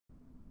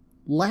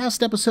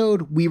Last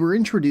episode, we were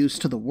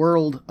introduced to the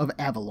world of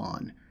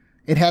Avalon.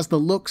 It has the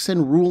looks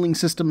and ruling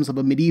systems of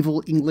a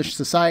medieval English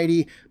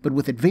society, but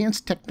with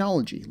advanced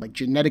technology like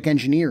genetic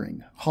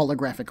engineering,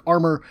 holographic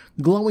armor,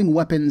 glowing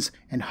weapons,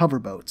 and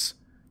hoverboats.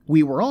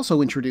 We were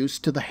also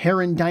introduced to the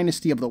Raven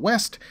Dynasty of the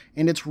West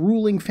and its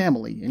ruling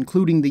family,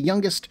 including the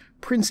youngest,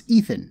 Prince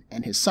Ethan,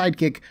 and his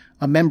sidekick,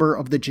 a member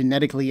of the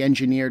genetically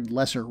engineered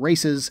lesser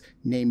races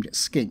named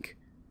Skink.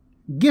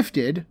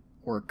 Gifted,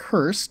 or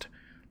cursed,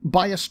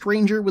 by a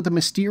stranger with a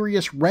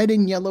mysterious red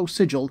and yellow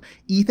sigil,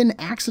 Ethan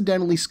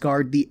accidentally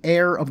scarred the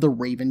heir of the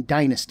Raven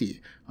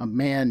Dynasty, a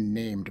man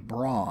named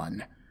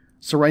Braun.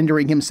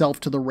 Surrendering himself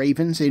to the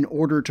Ravens in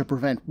order to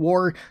prevent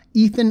war,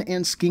 Ethan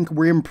and Skink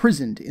were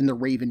imprisoned in the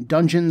Raven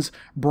dungeons.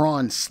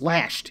 Braun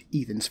slashed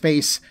Ethan's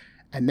face,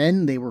 and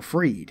then they were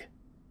freed.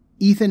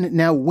 Ethan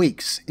now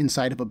wakes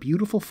inside of a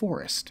beautiful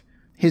forest.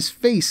 His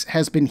face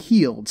has been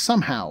healed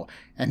somehow,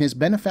 and his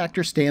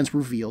benefactor stands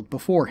revealed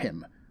before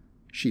him.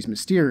 She's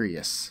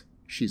mysterious,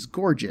 she's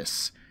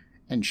gorgeous,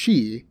 and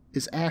she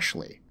is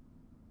Ashley.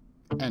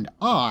 And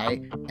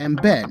I am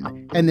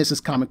Ben, and this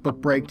is Comic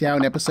Book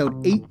Breakdown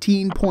episode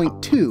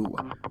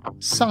 18.2,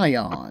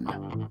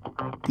 Scion,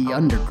 The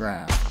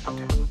Underground.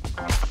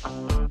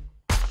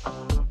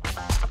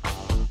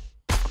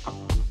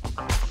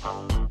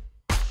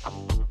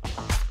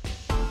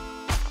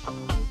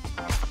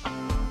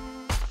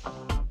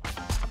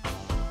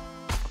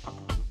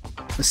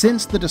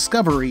 Since the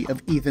discovery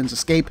of Ethan's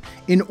escape,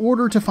 in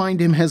order to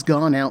find him has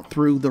gone out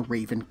through the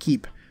Raven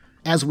Keep.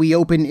 As we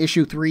open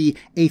issue 3,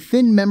 a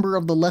thin member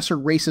of the lesser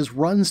races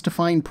runs to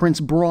find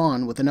Prince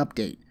Braun with an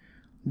update.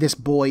 This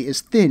boy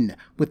is thin,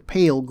 with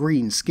pale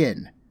green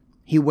skin.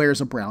 He wears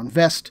a brown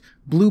vest,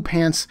 blue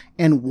pants,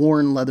 and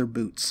worn leather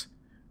boots.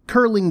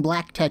 Curling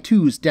black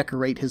tattoos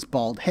decorate his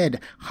bald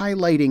head,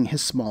 highlighting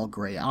his small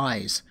gray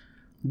eyes.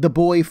 The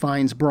boy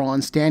finds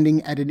Braun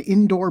standing at an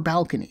indoor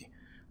balcony.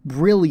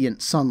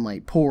 Brilliant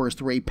sunlight pours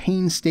through a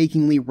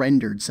painstakingly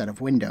rendered set of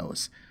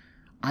windows.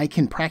 I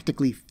can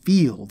practically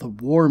feel the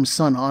warm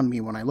sun on me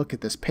when I look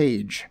at this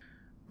page,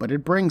 but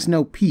it brings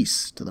no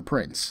peace to the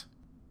prince.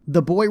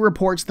 The boy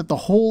reports that the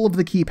whole of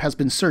the keep has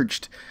been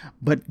searched,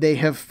 but they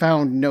have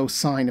found no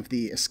sign of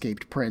the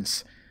escaped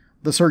prince.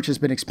 The search has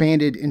been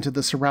expanded into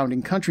the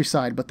surrounding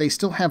countryside, but they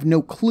still have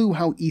no clue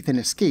how Ethan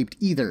escaped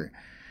either.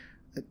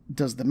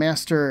 Does the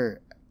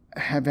master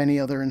have any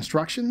other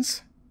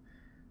instructions?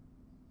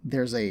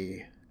 There's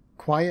a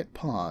quiet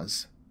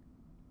pause.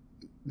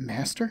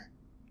 Master?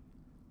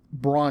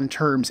 Braun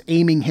turns,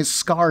 aiming his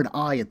scarred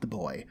eye at the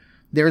boy.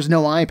 There's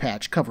no eye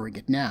patch covering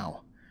it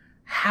now.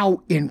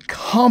 How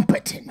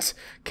incompetent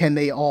can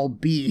they all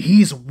be?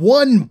 He's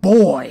one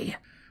boy!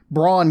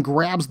 Braun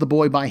grabs the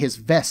boy by his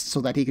vest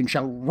so that he can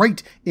shout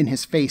right in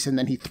his face, and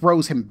then he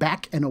throws him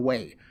back and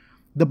away.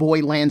 The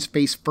boy lands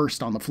face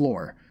first on the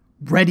floor.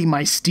 "Ready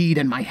my steed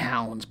and my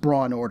hounds,"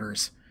 Braun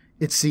orders.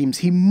 It seems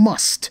he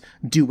must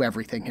do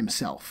everything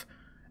himself.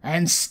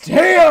 "And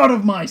stay out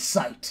of my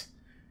sight,"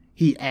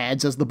 he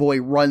adds as the boy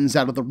runs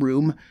out of the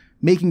room,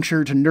 making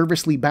sure to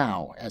nervously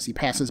bow as he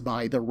passes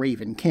by the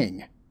Raven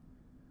King.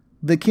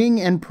 The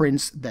king and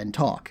prince then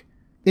talk.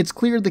 It's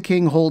clear the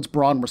king holds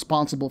Braun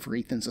responsible for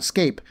Ethan's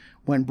escape.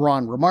 When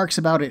Braun remarks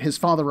about it, his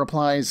father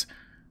replies,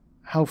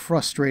 "How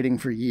frustrating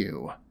for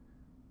you."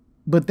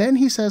 But then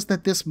he says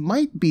that this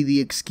might be the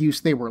excuse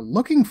they were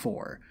looking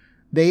for.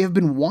 They have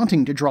been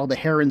wanting to draw the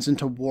Herons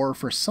into war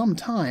for some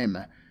time,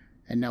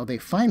 and now they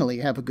finally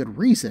have a good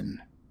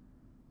reason.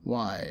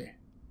 Why,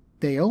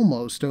 they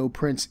almost owe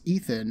Prince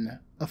Ethan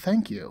a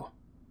thank you.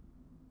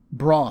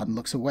 Braun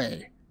looks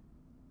away.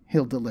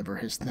 He'll deliver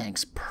his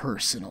thanks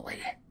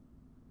personally.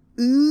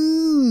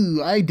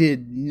 Ooh, I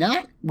did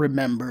not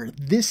remember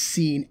this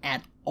scene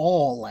at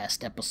all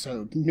last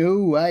episode.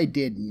 No, I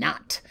did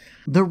not.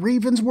 The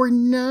Ravens were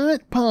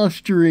not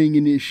posturing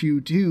in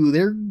issue 2.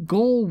 Their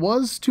goal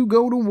was to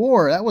go to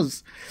war. That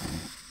was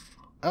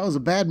a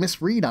bad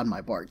misread on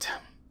my part.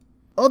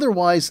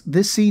 Otherwise,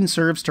 this scene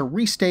serves to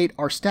restate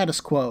our status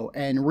quo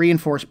and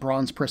reinforce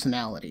Braun's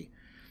personality.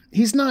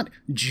 He's not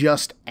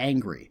just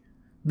angry.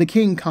 The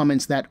king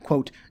comments that,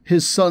 quote,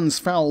 his son's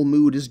foul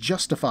mood is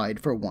justified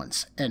for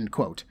once, end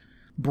quote.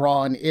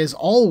 Braun is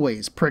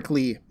always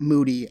prickly,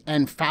 moody,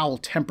 and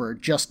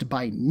foul-tempered just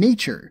by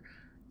nature.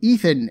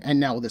 Ethan, and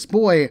now this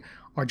boy,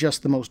 are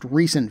just the most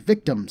recent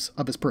victims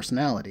of his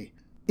personality.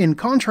 In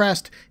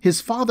contrast,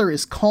 his father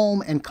is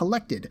calm and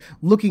collected,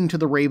 looking to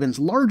the Raven's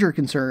larger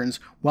concerns,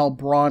 while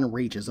Braun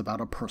rages about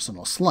a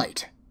personal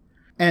slight.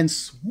 And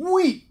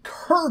sweet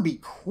Kirby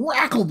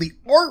crackle the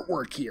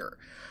artwork here!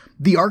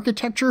 The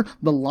architecture,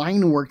 the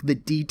line work, the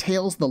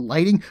details, the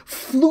lighting,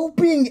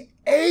 flooping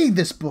A,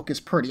 this book is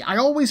pretty. I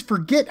always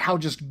forget how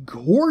just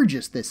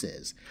gorgeous this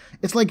is.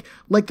 It's like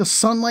the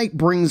sunlight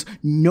brings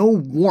no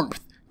warmth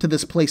to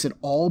this place at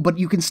all, but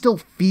you can still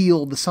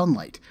feel the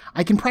sunlight.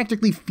 I can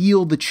practically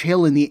feel the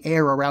chill in the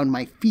air around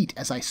my feet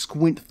as I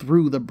squint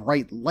through the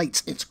bright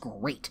lights. It's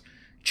great.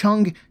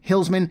 Chung,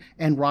 Hillsman,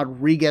 and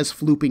Rodriguez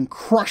flooping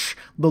crush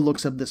the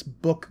looks of this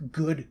book.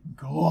 Good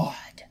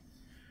God.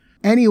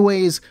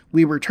 Anyways,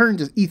 we return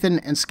to Ethan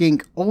and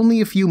Skink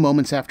only a few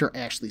moments after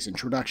Ashley's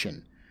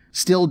introduction.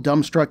 Still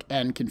dumbstruck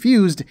and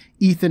confused,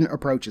 Ethan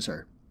approaches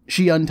her.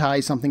 She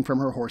unties something from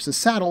her horse's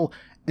saddle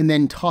and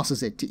then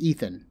tosses it to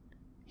Ethan.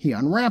 He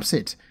unwraps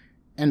it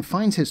and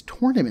finds his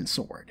tournament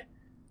sword.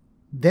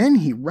 Then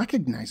he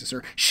recognizes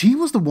her. She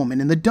was the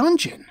woman in the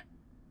dungeon.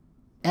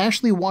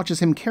 Ashley watches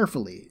him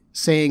carefully,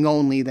 saying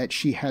only that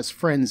she has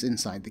friends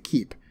inside the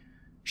keep.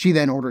 She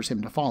then orders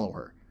him to follow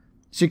her.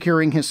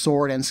 Securing his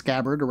sword and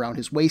scabbard around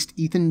his waist,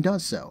 Ethan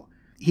does so.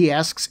 He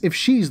asks if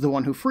she's the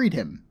one who freed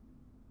him.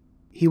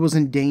 He was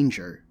in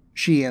danger,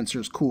 she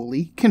answers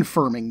coolly,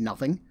 confirming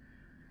nothing.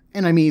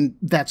 And I mean,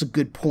 that's a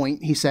good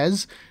point, he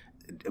says.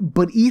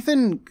 But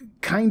Ethan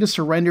kinda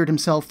surrendered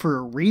himself for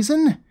a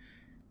reason.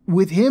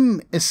 With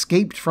him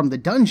escaped from the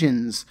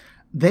dungeons,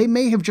 they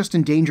may have just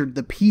endangered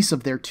the peace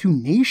of their two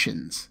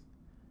nations.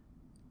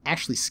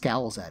 Ashley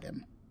scowls at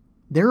him.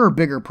 There are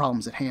bigger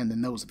problems at hand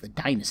than those of the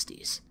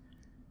dynasties.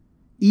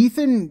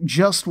 Ethan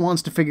just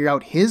wants to figure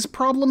out his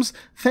problems.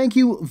 Thank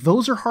you,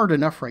 those are hard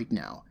enough right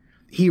now.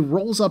 He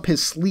rolls up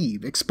his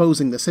sleeve,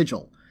 exposing the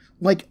sigil.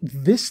 Like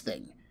this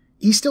thing.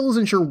 He still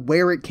isn't sure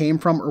where it came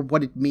from or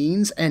what it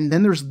means, and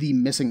then there's the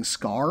missing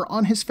scar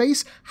on his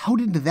face. How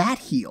did that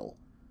heal?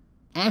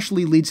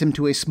 Ashley leads him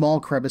to a small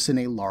crevice in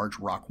a large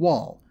rock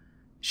wall.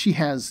 She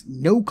has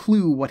no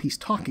clue what he's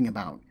talking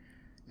about.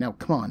 Now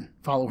come on,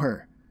 follow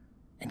her.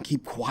 And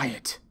keep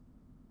quiet.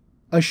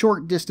 A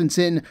short distance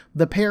in,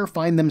 the pair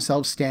find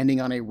themselves standing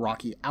on a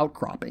rocky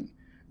outcropping.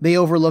 They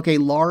overlook a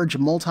large,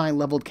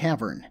 multi-leveled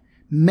cavern.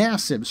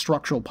 Massive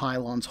structural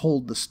pylons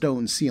hold the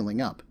stone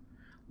ceiling up.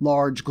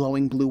 Large,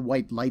 glowing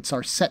blue-white lights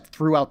are set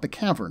throughout the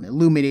cavern,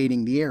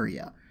 illuminating the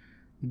area.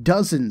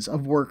 Dozens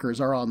of workers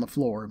are on the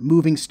floor,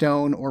 moving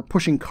stone or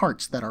pushing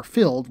carts that are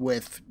filled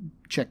with,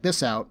 check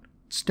this out,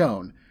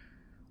 stone.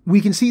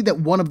 We can see that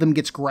one of them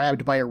gets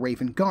grabbed by a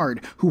Raven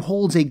guard, who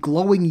holds a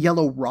glowing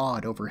yellow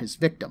rod over his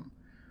victim.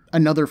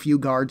 Another few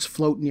guards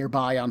float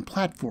nearby on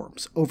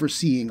platforms,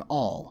 overseeing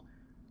all.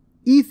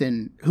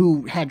 Ethan,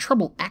 who had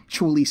trouble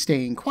actually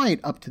staying quiet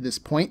up to this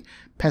point,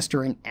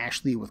 pestering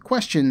Ashley with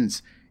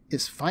questions,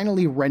 is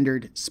finally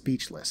rendered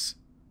speechless.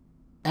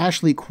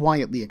 Ashley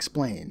quietly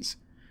explains,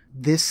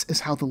 "This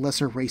is how the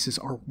lesser races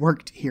are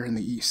worked here in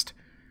the East.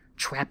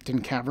 Trapped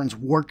in caverns,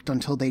 worked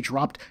until they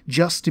dropped,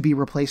 just to be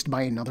replaced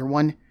by another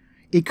one.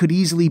 It could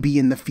easily be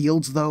in the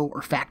fields, though,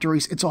 or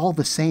factories. It's all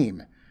the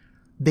same.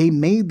 They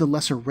made the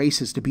lesser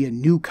races to be a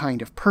new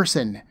kind of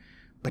person,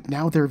 but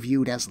now they're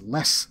viewed as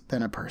less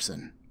than a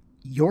person."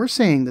 You're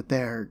saying that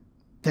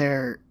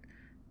they're...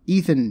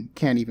 Ethan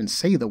can't even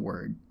say the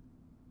word.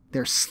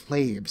 "They're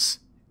slaves,"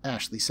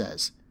 Ashley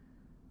says.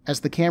 As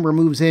the camera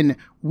moves in,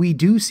 we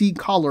do see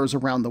collars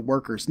around the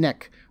worker's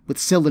neck, with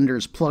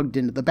cylinders plugged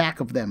into the back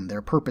of them,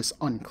 their purpose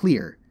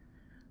unclear.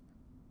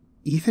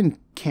 Ethan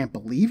can't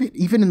believe it.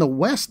 Even in the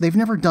West, they've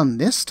never done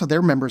this to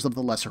their members of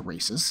the lesser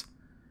races.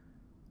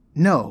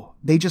 "No,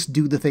 they just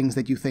do the things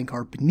that you think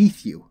are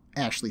beneath you,"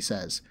 Ashley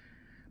says.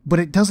 "But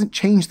it doesn't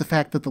change the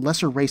fact that the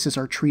lesser races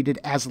are treated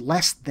as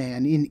less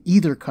than in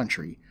either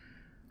country.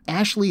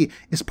 Ashley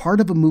is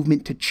part of a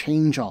movement to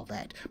change all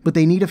that, but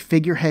they need a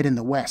figurehead in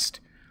the West.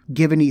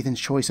 Given Ethan's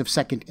choice of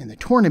second in the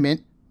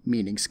tournament,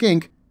 meaning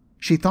Skink,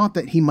 she thought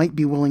that he might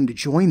be willing to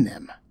join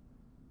them.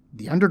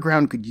 The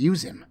underground could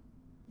use him."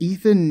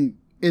 Ethan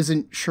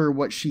isn't sure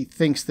what she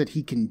thinks that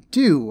he can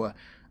do,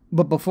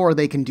 but before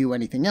they can do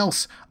anything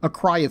else, a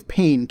cry of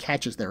pain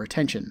catches their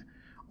attention.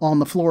 On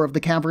the floor of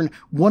the cavern,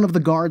 one of the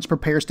guards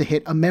prepares to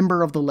hit a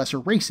member of the lesser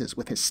races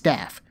with his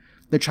staff.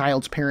 The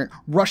child's parent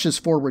rushes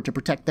forward to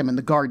protect them, and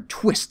the guard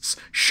twists,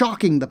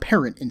 shocking the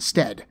parent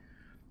instead.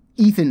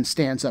 Ethan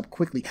stands up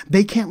quickly.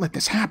 They can't let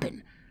this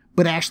happen.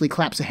 But Ashley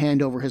claps a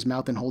hand over his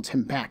mouth and holds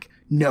him back.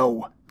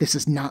 No, this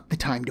is not the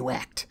time to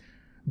act.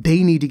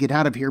 They need to get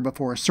out of here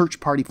before a search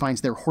party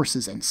finds their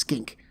horses and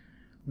Skink.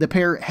 The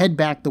pair head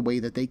back the way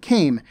that they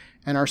came,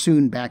 and are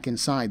soon back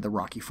inside the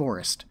rocky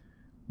forest.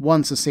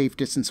 Once a safe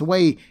distance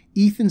away,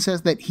 Ethan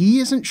says that he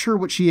isn't sure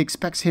what she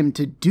expects him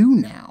to do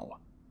now.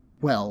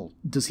 Well,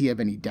 does he have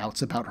any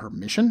doubts about her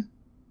mission?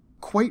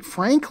 Quite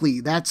frankly,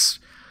 that's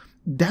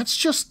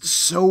just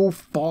so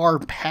far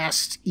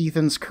past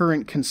Ethan's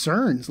current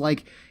concerns.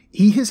 Like,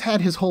 he has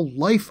had his whole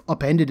life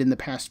upended in the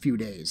past few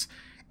days,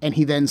 and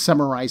he then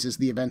summarizes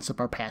the events of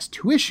our past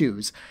 2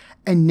 issues,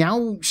 and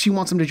now she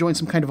wants him to join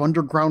some kind of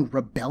underground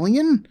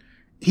rebellion?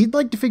 He'd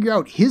like to figure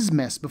out his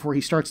mess before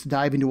he starts to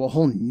dive into a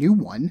whole new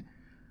one.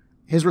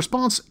 His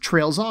response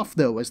trails off,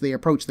 though, as they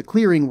approach the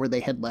clearing where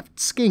they had left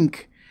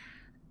Skink,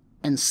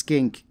 and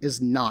Skink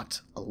is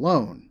not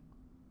alone.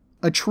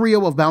 A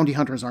trio of bounty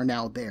hunters are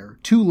now there,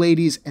 2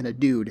 ladies and a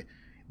dude.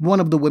 One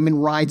of the women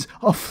rides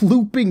a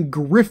flooping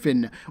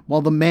griffin,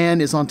 while the man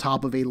is on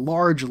top of a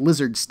large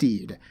lizard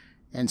steed,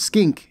 and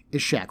Skink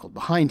is shackled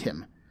behind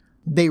him.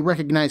 They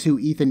recognize who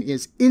Ethan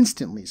is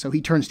instantly, so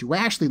he turns to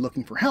Ashley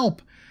looking for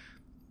help,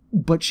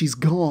 but she's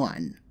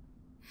gone.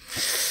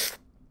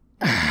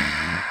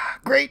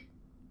 Great.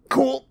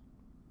 Cool.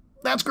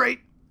 That's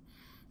great.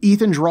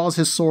 Ethan draws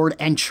his sword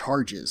and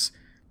charges.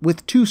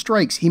 With 2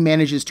 strikes, he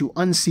manages to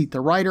unseat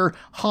the rider,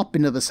 hop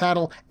into the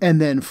saddle, and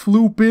then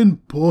floop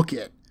and book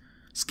it.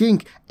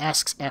 Skink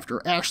asks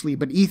after Ashley,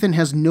 but Ethan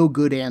has no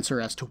good answer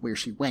as to where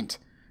she went.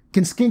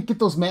 Can Skink get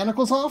those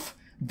manacles off?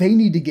 They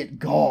need to get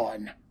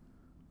gone.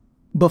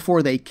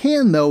 Before they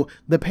can, though,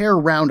 the pair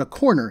round a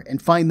corner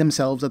and find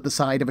themselves at the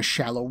side of a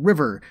shallow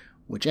river,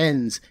 which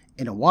ends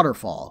in a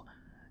waterfall.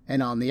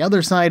 And on the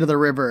other side of the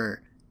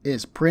river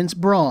is Prince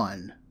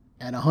Braun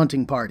and a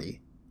hunting party.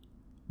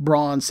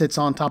 Braun sits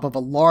on top of a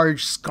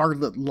large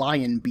scarlet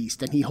lion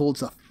beast, and he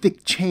holds a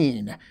thick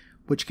chain,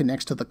 which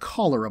connects to the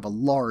collar of a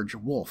large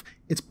wolf.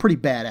 It's pretty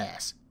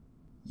badass.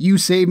 "You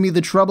saved me the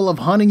trouble of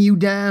hunting you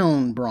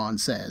down," Braun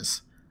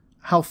says.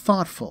 "How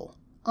thoughtful.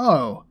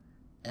 Oh,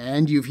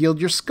 and you've healed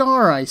your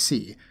scar, I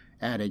see,"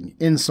 adding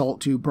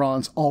insult to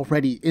Braun's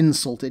already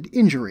insulted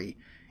injury.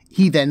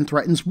 He then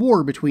threatens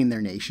war between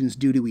their nations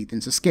due to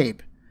Ethan's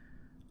escape.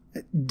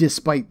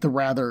 Despite the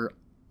rather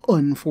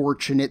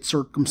unfortunate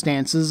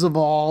circumstances of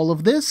all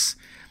of this,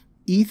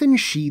 Ethan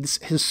sheaths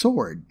his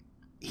sword.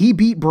 He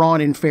beat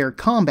Braun in fair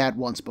combat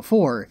once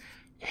before,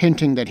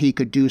 hinting that he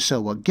could do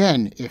so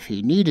again if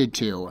he needed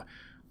to,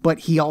 but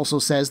he also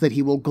says that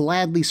he will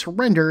gladly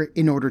surrender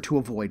in order to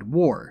avoid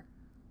war.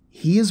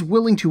 He is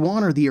willing to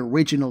honor the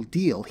original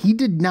deal. He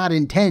did not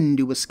intend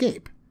to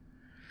escape.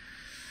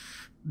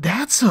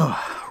 "That's a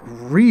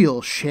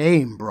real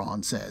shame,"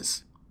 Braun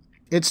says.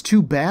 "It's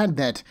too bad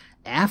that,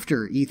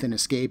 after Ethan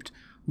escaped,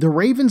 the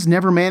Ravens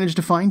never managed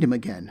to find him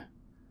again.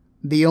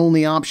 The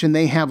only option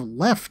they have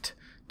left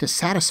to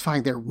satisfy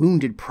their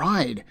wounded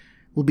pride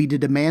will be to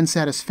demand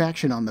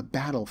satisfaction on the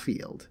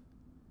battlefield."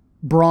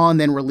 Braun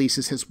then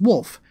releases his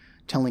wolf,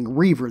 telling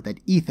Reaver that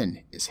Ethan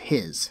is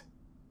his.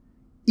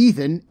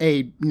 Ethan,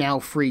 a now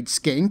freed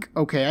Skink,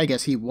 okay, I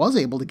guess he was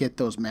able to get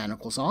those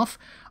manacles off,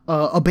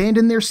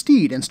 abandon their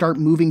steed and start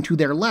moving to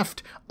their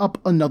left up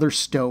another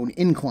stone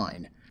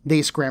incline.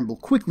 They scramble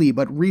quickly,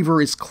 but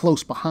Reaver is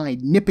close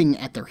behind, nipping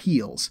at their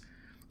heels.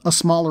 A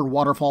smaller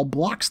waterfall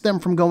blocks them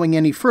from going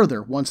any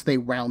further once they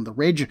round the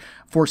ridge,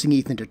 forcing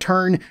Ethan to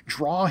turn,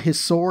 draw his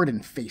sword,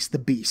 and face the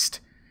beast.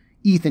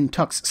 Ethan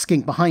tucks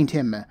Skink behind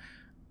him,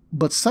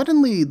 but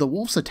suddenly the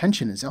wolf's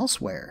attention is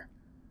elsewhere.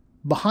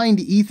 Behind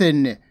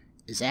Ethan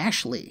is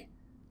Ashley,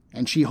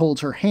 and she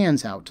holds her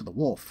hands out to the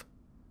wolf.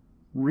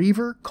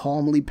 Reaver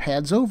calmly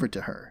pads over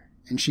to her,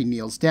 and she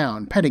kneels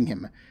down, petting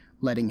him,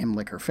 letting him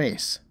lick her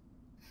face.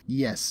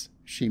 "Yes,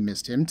 she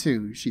missed him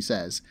too," she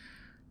says.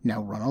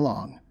 "Now run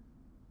along."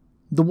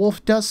 The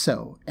wolf does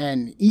so,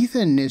 and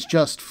Ethan is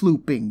just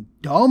flooping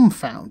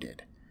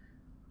dumbfounded.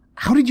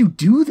 "How did you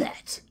do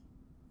that?"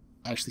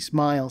 Ashley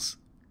smiles.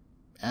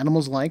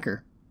 Animals like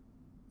her.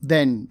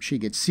 Then she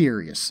gets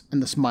serious,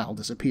 and the smile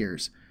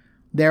disappears.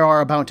 There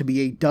are about to be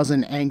a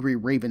dozen angry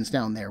ravens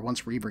down there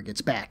once Reaver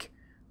gets back.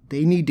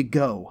 They need to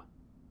go.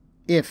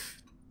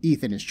 If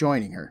Ethan is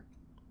joining her.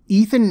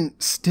 Ethan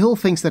still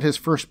thinks that his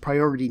first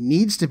priority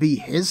needs to be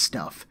his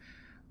stuff.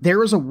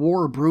 There is a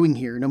war brewing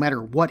here no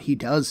matter what he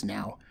does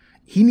now.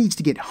 He needs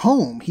to get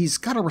home. He's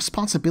got a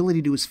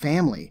responsibility to his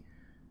family.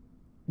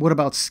 "What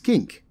about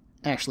Skink?"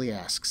 Ashley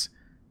asks.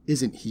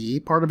 "Isn't he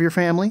part of your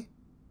family?"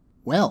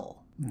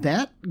 Well,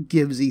 that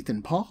gives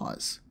Ethan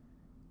pause.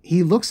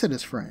 He looks at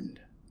his friend,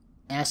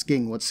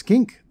 asking what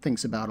Skink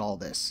thinks about all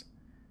this.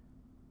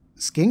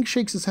 Skink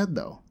shakes his head,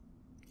 though.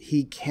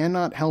 He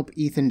cannot help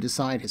Ethan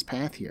decide his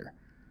path here.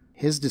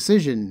 His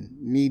decision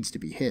needs to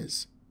be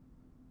his.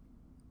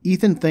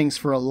 Ethan thinks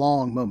for a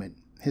long moment,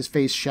 his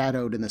face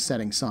shadowed in the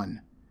setting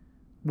sun.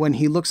 When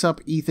he looks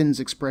up, Ethan's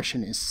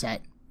expression is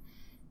set.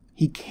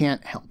 He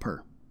can't help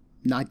her.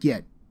 Not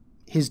yet.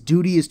 His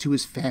duty is to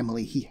his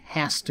family. He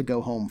has to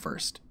go home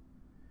first.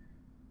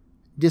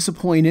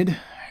 Disappointed,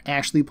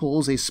 Ashley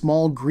pulls a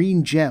small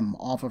green gem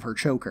off of her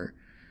choker.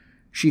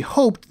 She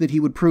hoped that he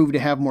would prove to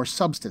have more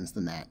substance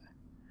than that.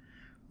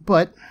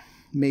 But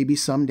maybe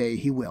someday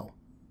he will.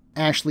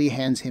 Ashley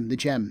hands him the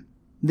gem.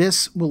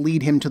 This will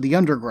lead him to the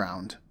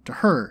underground, to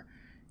her,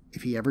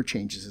 if he ever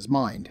changes his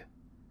mind.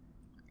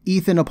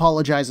 Ethan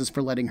apologizes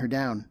for letting her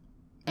down.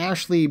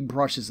 Ashley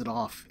brushes it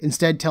off,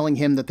 instead telling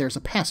him that there's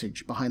a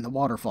passage behind the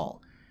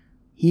waterfall.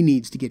 He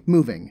needs to get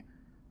moving.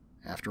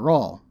 After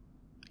all,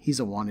 he's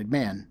a wanted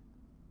man.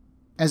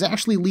 As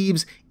Ashley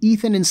leaves,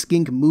 Ethan and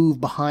Skink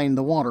move behind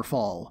the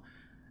waterfall,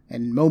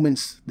 and in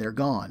moments they're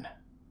gone.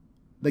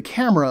 The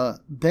camera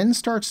then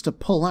starts to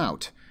pull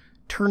out,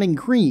 turning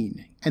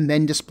green and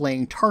then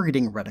displaying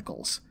targeting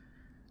reticles.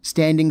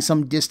 Standing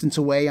some distance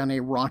away on a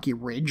rocky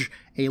ridge,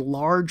 a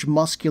large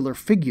muscular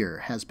figure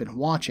has been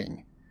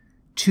watching.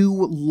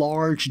 2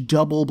 large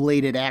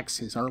double-bladed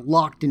axes are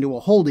locked into a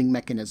holding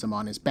mechanism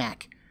on his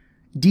back.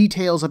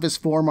 Details of his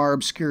form are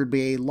obscured by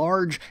a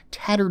large,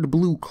 tattered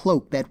blue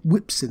cloak that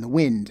whips in the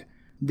wind.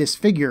 This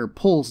figure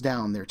pulls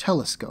down their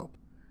telescope.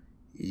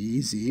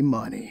 Easy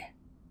money.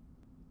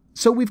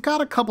 So we've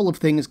got a couple of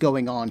things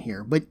going on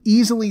here, but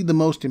easily the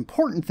most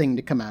important thing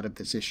to come out of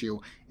this issue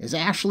is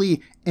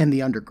Ashley and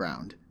the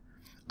Underground.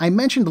 I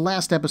mentioned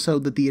last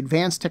episode that the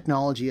advanced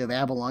technology of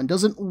Avalon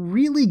doesn't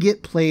really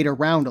get played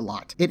around a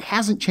lot. It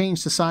hasn't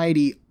changed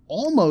society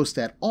almost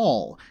at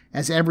all,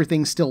 as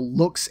everything still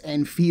looks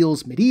and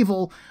feels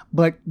medieval,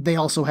 but they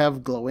also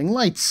have glowing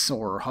lights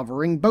or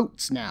hovering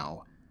boats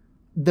now.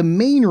 The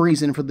main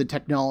reason for the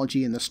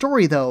technology in the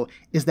story, though,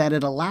 is that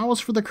it allows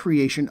for the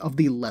creation of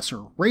the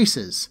lesser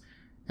races,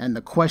 and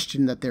the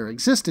question that their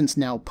existence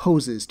now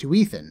poses to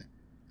Ethan.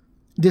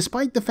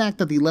 Despite the fact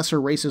that the lesser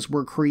races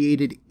were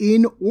created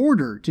in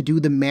order to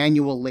do the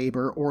manual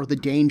labor or the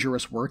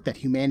dangerous work that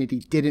humanity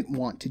didn't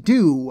want to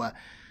do,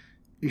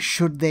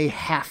 should they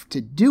have to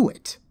do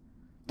it?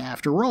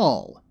 After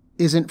all,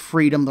 isn't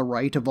freedom the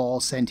right of all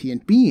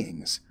sentient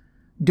beings?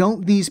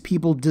 Don't these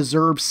people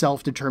deserve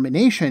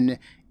self-determination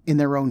in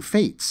their own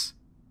fates?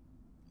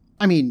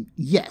 I mean,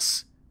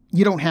 yes,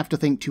 you don't have to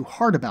think too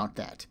hard about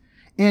that.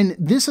 And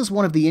this is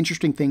one of the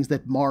interesting things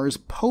that Mars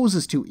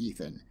poses to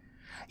Ethan.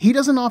 He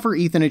doesn't offer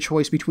Ethan a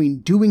choice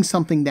between doing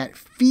something that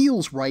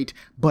feels right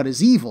but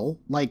is evil,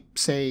 like,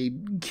 say,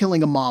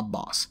 killing a mob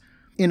boss.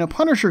 In a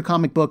Punisher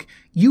comic book,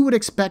 you would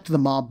expect the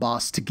mob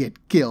boss to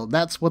get killed.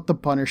 That's what the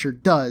Punisher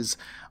does.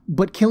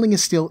 But killing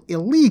is still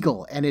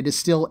illegal, and it is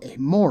still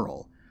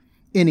amoral.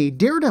 In a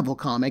Daredevil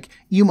comic,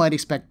 you might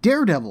expect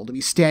Daredevil to be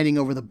standing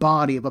over the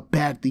body of a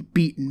badly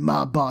beaten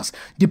mob boss,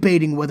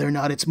 debating whether or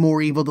not it's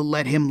more evil to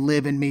let him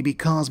live and maybe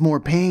cause more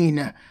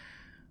pain.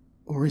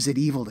 Or is it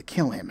evil to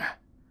kill him?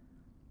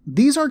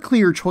 These are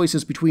clear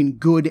choices between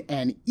good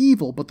and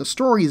evil, but the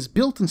story is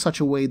built in such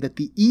a way that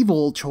the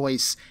evil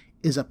choice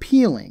is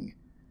appealing.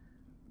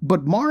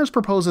 But Mars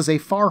proposes a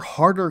far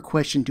harder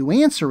question to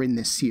answer in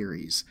this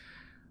series,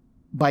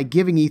 by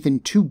giving Ethan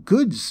two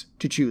goods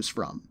to choose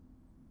from.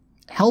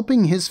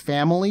 Helping his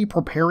family,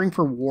 preparing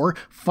for war,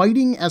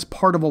 fighting as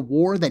part of a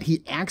war that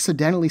he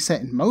accidentally set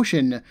in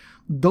motion,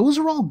 those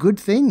are all good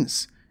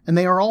things, and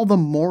they are all the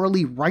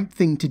morally right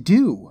thing to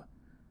do.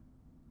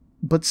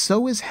 But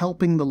so is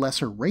helping the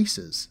lesser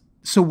races.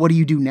 So what do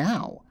you do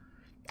now?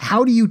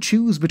 How do you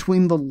choose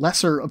between the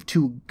lesser of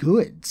two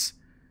goods?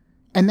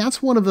 And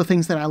that's one of the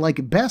things that I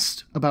like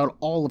best about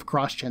all of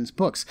CrossGen's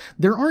books.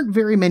 There aren't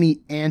very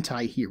many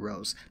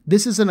anti-heroes.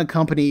 This isn't a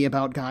company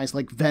about guys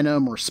like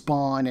Venom or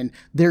Spawn and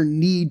their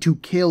need to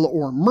kill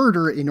or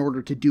murder in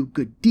order to do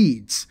good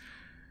deeds.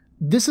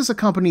 This is a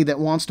company that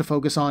wants to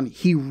focus on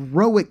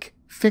heroic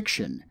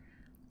fiction,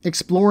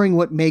 exploring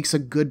what makes a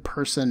good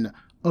person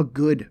a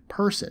good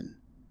person.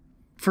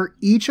 For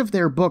each of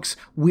their books,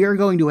 we are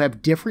going to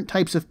have different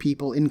types of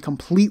people in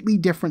completely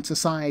different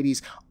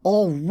societies,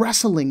 all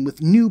wrestling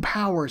with new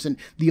powers and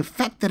the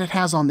effect that it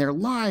has on their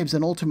lives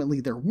and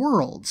ultimately their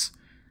worlds.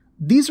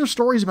 These are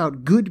stories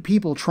about good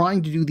people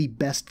trying to do the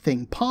best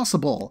thing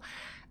possible,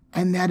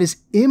 and that is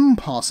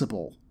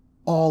impossible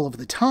all of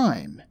the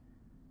time.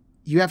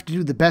 You have to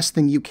do the best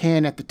thing you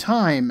can at the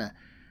time,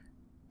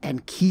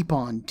 and keep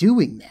on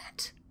doing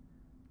that.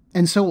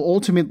 And so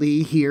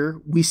ultimately,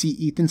 here, we see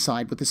Ethan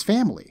side with his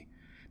family.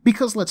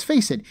 Because let's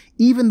face it,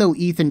 even though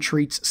Ethan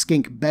treats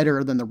Skink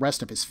better than the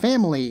rest of his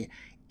family,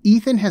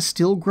 Ethan has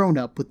still grown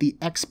up with the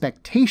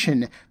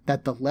expectation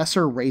that the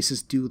lesser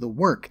races do the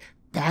work.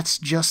 That's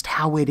just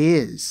how it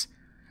is.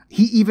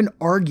 He even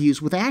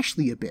argues with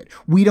Ashley a bit.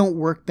 We don't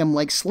work them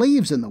like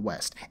slaves in the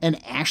West,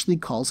 and Ashley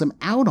calls him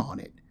out on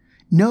it.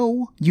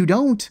 No, you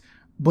don't,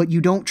 but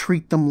you don't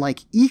treat them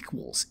like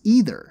equals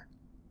either.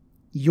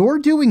 You're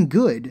doing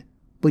good,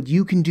 but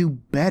you can do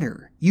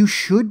better. You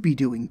should be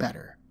doing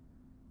better.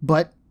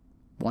 But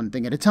one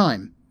thing at a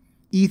time.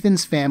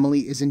 Ethan's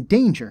family is in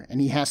danger, and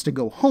he has to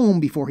go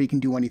home before he can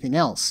do anything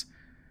else.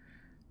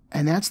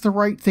 And that's the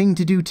right thing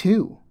to do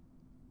too.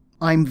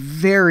 I'm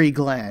very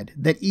glad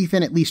that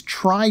Ethan at least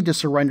tried to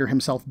surrender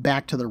himself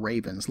back to the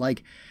Ravens.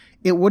 Like,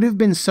 it would have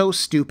been so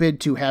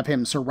stupid to have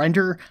him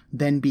surrender,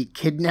 then be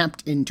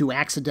kidnapped into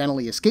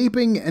accidentally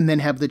escaping, and then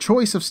have the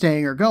choice of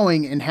staying or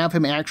going, and have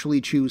him actually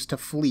choose to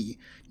flee,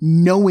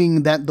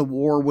 knowing that the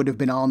war would have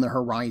been on the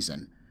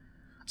horizon.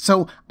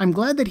 So I'm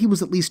glad that he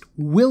was at least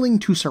willing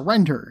to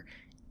surrender,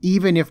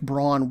 even if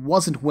Braun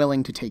wasn't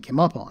willing to take him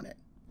up on it.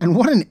 And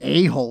what an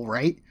a-hole,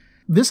 right?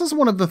 This is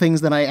one of the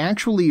things that I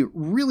actually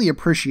really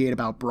appreciate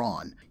about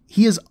Braun.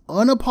 He is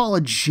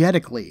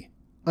unapologetically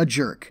a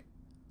jerk.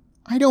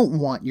 I don't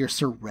want your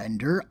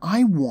surrender,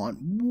 I want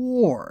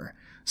war.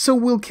 So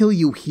we'll kill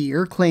you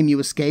here, claim you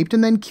escaped,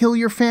 and then kill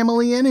your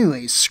family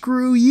anyway.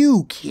 Screw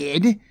you,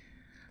 kid.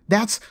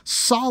 That's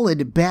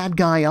solid bad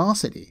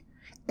guyosity.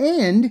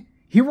 And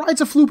he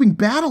rides a flooping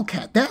battle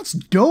cat. That's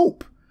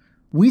dope.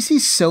 We see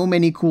so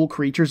many cool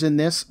creatures in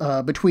this,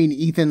 between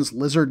Ethan's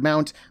lizard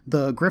mount,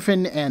 the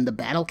griffin, and the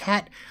battle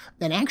cat.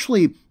 And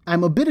actually,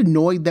 I'm a bit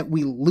annoyed that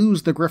we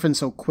lose the griffin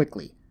so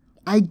quickly.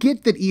 I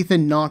get that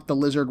Ethan knocked the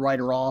lizard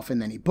rider off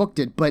and then he booked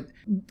it, but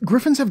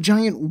griffins have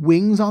giant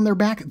wings on their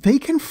back. They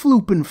can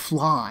floop and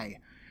fly.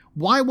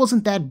 Why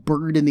wasn't that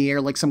bird in the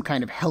air like some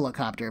kind of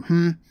helicopter,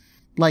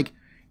 Like,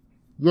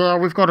 yeah,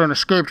 we've got an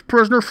escaped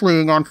prisoner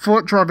fleeing on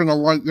foot, driving a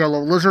light yellow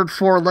lizard,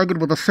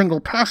 four-legged with a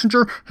single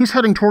passenger. He's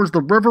heading towards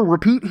the river.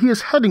 Repeat, he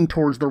is heading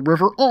towards the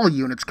river. All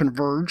units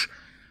converge.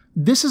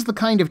 This is the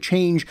kind of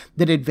change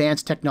that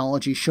advanced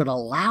technology should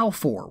allow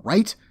for,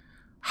 right?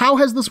 How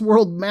has this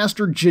world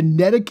mastered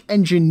genetic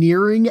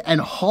engineering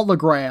and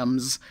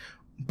holograms,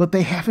 but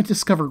they haven't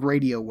discovered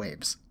radio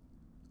waves?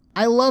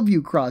 I love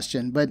you,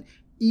 CrossGen, but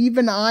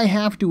even I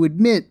have to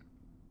admit,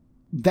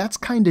 that's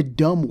kinda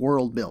dumb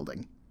world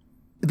building.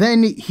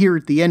 Then, here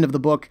at the end of the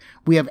book,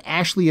 we have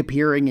Ashley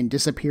appearing and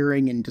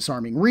disappearing and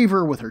disarming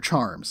Reaver with her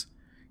charms.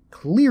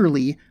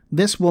 Clearly,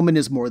 this woman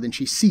is more than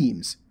she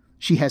seems.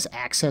 She has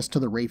access to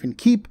the Raven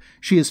Keep,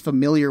 she is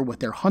familiar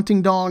with their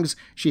hunting dogs,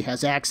 she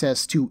has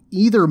access to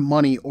either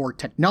money or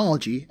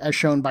technology, as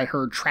shown by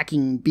her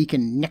tracking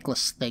beacon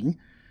necklace thing.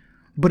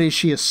 But is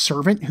she a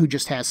servant who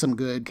just has some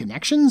good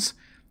connections?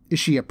 Is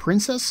she a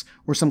princess,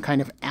 or some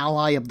kind of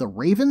ally of the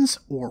Ravens,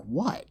 or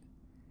what?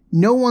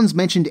 No one's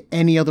mentioned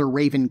any other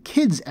Raven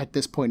kids at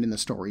this point in the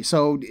story,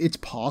 so it's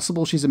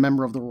possible she's a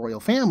member of the royal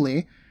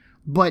family,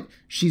 but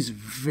she's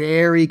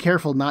very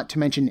careful not to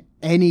mention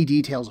any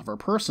details of her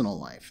personal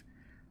life.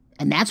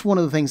 And that's one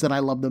of the things that I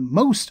love the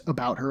most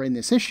about her in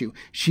this issue.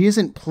 She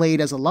isn't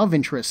played as a love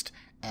interest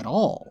at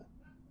all.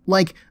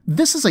 Like,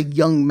 this is a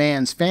young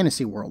man's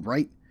fantasy world,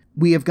 right?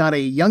 We have got a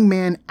young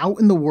man out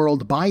in the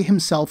world by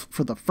himself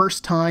for the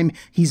first time.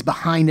 He's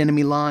behind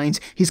enemy lines.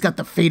 He's got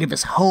the fate of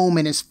his home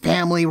and his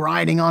family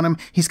riding on him.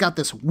 He's got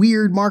this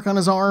weird mark on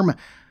his arm.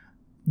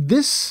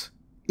 This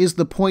is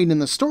the point in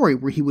the story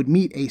where he would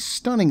meet a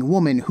stunning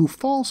woman who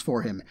falls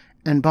for him,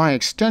 and by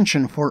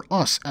extension for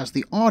us as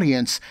the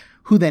audience,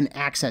 who then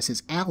acts as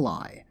his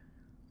ally.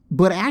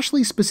 But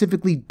Ashley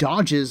specifically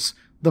dodges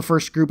the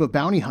first group of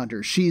bounty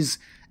hunters. She's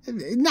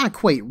not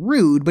quite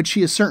rude, but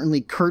she is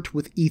certainly curt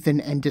with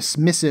Ethan and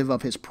dismissive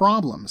of his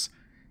problems.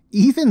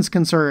 Ethan's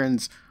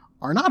concerns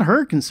are not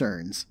her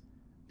concerns.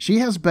 She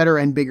has better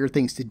and bigger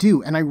things to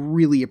do, and I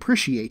really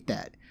appreciate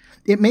that.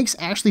 It makes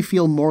Ashley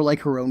feel more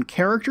like her own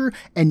character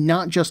and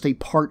not just a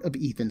part of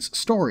Ethan's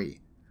story.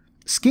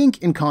 Skink,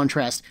 in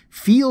contrast,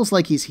 feels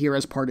like he's here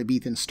as part of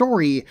Ethan's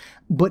story,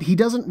 but he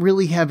doesn't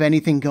really have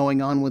anything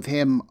going on with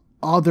him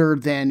other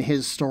than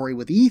his story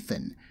with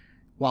Ethan,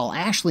 while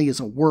Ashley is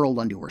a world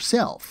unto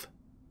herself.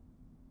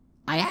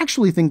 I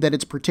actually think that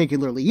it's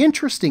particularly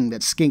interesting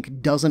that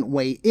Skink doesn't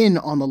weigh in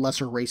on the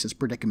lesser race's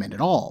predicament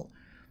at all.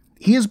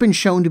 He has been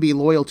shown to be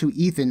loyal to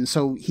Ethan,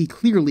 so he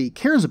clearly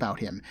cares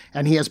about him,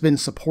 and he has been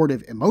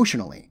supportive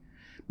emotionally.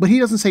 But he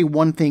doesn't say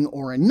one thing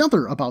or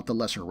another about the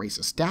lesser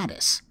race's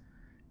status.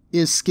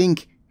 Is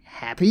Skink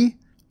happy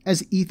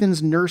as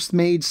Ethan's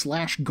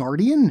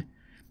nursemaid/guardian?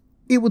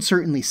 It would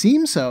certainly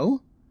seem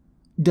so.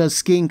 Does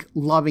Skink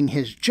loving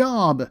his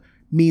job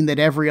mean that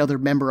every other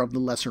member of the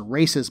lesser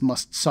races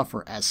must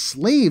suffer as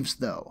slaves,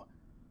 though?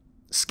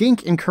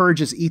 Skink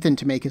encourages Ethan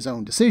to make his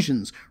own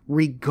decisions,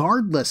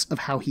 regardless of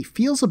how he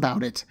feels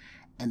about it,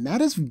 and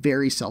that is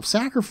very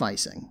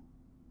self-sacrificing.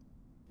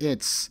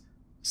 It's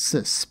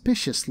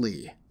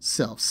suspiciously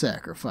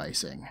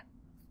self-sacrificing.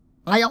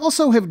 I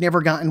also have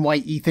never gotten why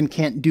Ethan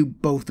can't do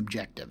both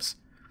objectives.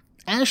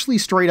 Ashley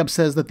straight up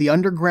says that the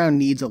Underground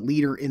needs a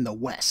leader in the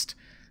West.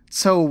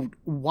 So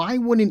why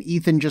wouldn't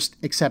Ethan just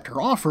accept her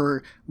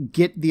offer,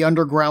 get the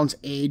Underground's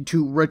aid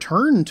to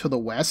return to the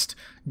West,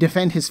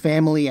 defend his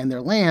family and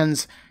their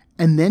lands,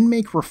 and then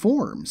make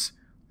reforms?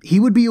 He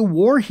would be a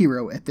war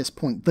hero at this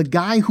point, the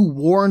guy who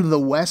warned the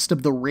West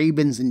of the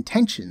Ravens'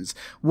 intentions.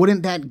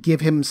 Wouldn't that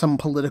give him some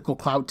political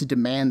clout to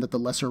demand that the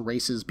lesser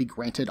races be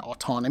granted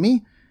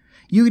autonomy?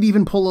 You could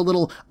even pull a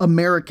little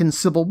American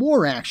Civil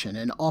War action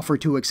and offer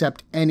to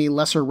accept any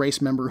lesser race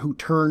member who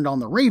turned on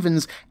the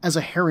Ravens as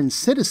a Heron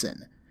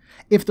citizen.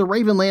 If the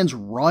Ravenlands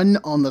run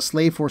on the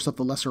slave force of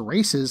the lesser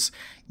races,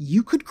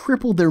 you could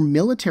cripple their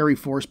military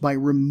force by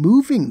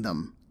removing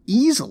them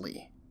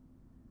easily.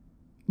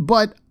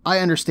 But I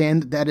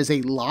understand that is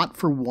a lot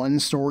for one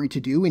story to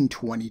do in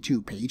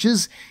 22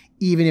 pages,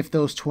 even if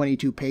those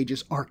 22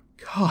 pages are,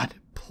 God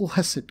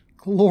blessed,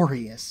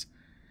 glorious.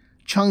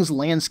 Chung's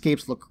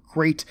landscapes look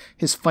great,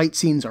 his fight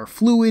scenes are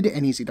fluid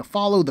and easy to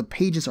follow, the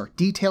pages are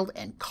detailed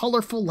and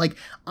colorful. Like,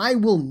 I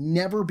will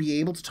never be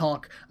able to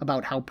talk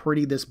about how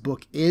pretty this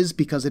book is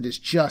because it is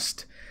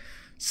just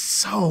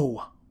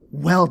so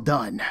well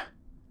done.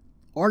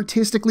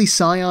 Artistically,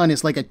 Scion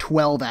is like a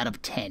 12 out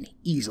of 10,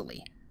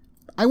 easily.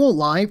 I won't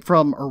lie,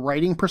 from a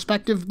writing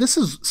perspective, this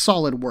is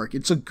solid work.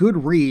 It's a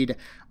good read,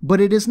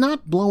 but it is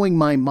not blowing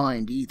my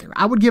mind either.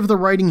 I would give the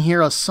writing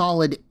here a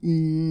solid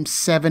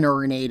 7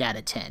 or an 8 out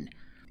of 10.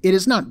 It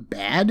is not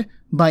bad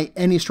by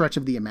any stretch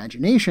of the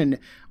imagination,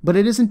 but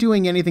it isn't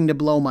doing anything to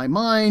blow my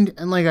mind,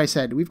 and like I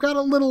said, we've got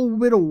a little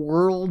bit of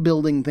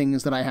world-building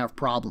things that I have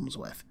problems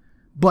with.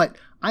 But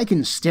I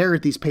can stare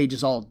at these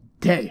pages all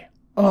day.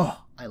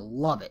 Oh, I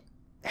love it.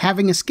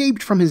 Having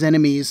escaped from his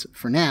enemies,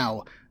 for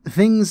now,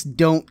 things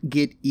don't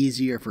get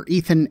easier for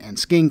Ethan and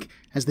Skink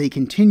as they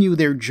continue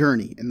their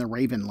journey in the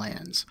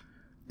Ravenlands.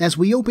 As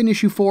we open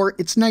issue 4,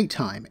 it's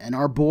nighttime, and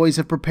our boys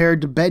have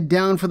prepared to bed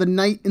down for the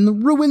night in the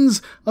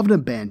ruins of an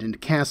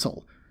abandoned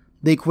castle.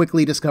 They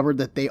quickly discover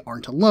that they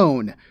aren't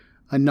alone.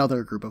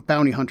 Another group of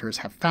bounty hunters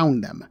have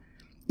found them.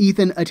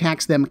 Ethan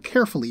attacks them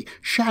carefully,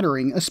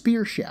 shattering a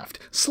spear shaft,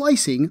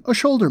 slicing a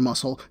shoulder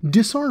muscle,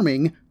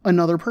 disarming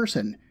another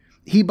person.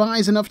 He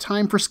buys enough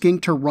time for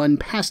Skink to run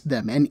past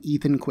them, and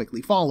Ethan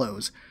quickly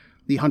follows.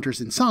 The hunters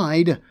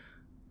inside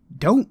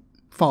don't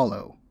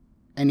follow,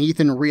 and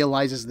Ethan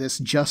realizes this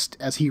just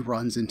as he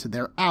runs into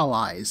their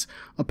allies,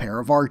 a pair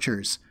of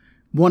archers.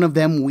 One of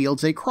them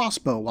wields a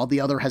crossbow, while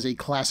the other has a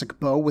classic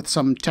bow with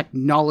some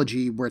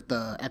technology where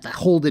at the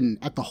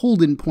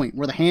Holden point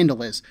where the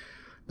handle is.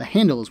 The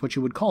handle is what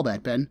you would call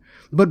that, Ben.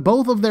 But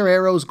both of their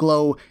arrows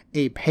glow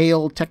a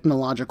pale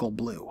technological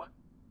blue.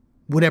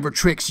 "Whatever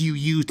tricks you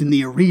used in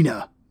the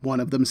arena," one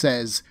of them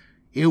says,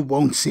 "it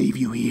won't save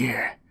you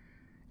here."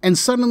 And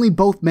suddenly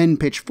both men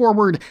pitch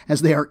forward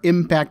as they are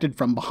impacted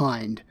from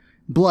behind.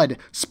 Blood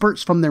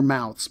spurts from their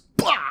mouths,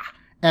 blah,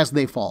 as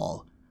they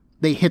fall.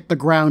 They hit the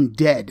ground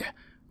dead,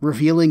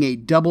 revealing a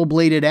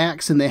double-bladed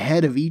axe in the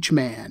head of each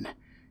man.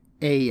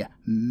 A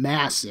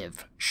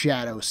massive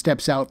shadow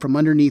steps out from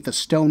underneath a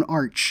stone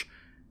arch,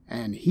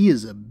 and he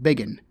is a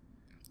biggin.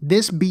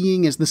 This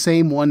being is the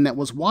same one that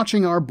was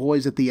watching our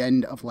boys at the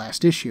end of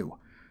last issue.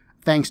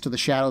 Thanks to the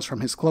shadows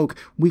from his cloak,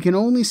 we can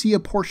only see a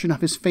portion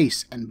of his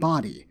face and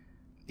body.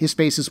 His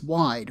face is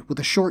wide, with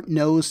a short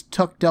nose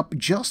tucked up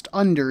just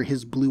under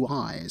his blue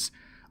eyes.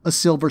 A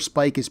silver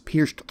spike is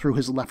pierced through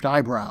his left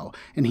eyebrow,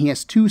 and he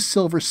has 2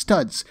 silver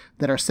studs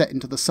that are set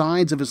into the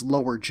sides of his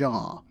lower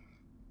jaw.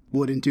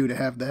 "Wouldn't do to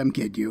have them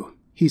kid you,"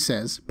 he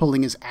says,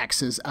 pulling his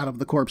axes out of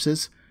the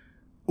corpses.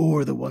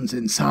 "Or the ones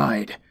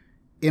inside,"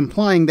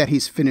 implying that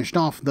he's finished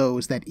off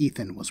those that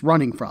Ethan was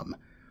running from.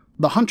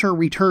 The hunter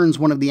returns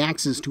one of the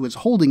axes to his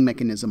holding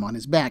mechanism on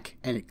his back,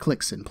 and it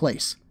clicks in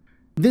place.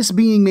 This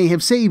being may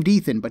have saved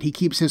Ethan, but he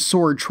keeps his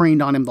sword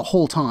trained on him the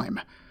whole time.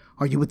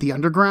 "Are you with the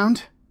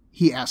underground?"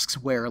 he asks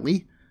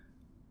warily.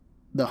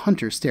 The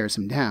hunter stares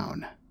him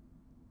down.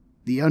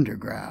 "The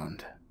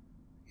underground?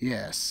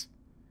 Yes."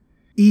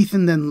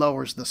 Ethan then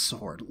lowers the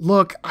sword.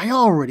 "Look, I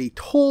already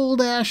told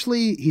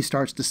Ashley," he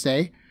starts to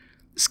say.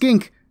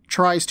 Skink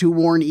tries to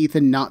warn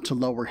Ethan not to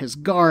lower his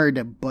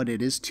guard, but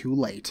it is too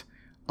late.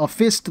 A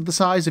fist the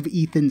size of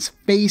Ethan's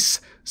face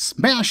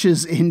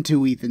smashes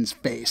into Ethan's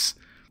face.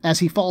 As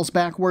he falls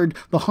backward,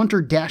 the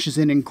hunter dashes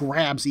in and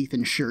grabs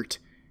Ethan's shirt.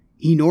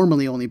 He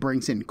normally only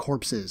brings in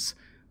corpses,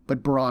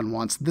 but Braun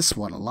wants this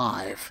one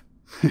alive.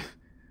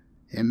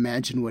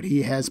 "Imagine what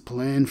he has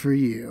planned for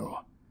you."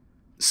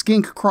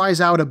 Skink cries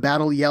out a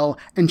battle yell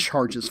and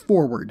charges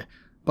forward,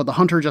 but the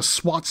hunter just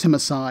swats him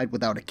aside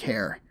without a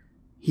care.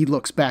 He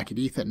looks back at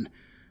Ethan.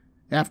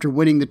 After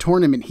winning the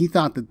tournament, he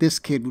thought that this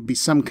kid would be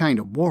some kind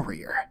of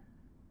warrior.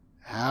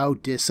 How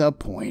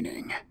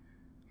disappointing.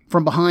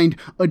 From behind,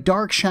 a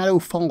dark shadow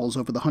falls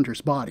over the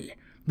hunter's body.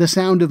 The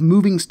sound of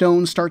moving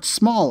stone starts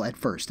small at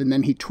first, and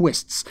then he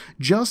twists,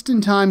 just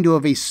in time to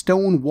have a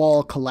stone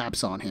wall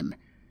collapse on him.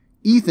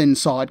 Ethan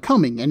saw it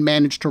coming and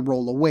managed to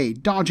roll away,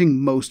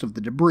 dodging most of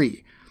the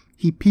debris.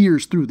 He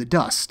peers through the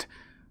dust.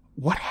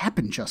 What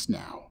happened just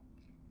now?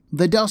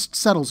 The dust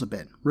settles a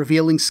bit,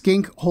 revealing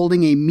Skink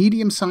holding a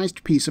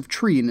medium-sized piece of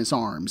tree in his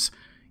arms.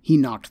 He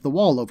knocked the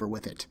wall over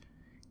with it.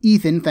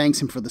 Ethan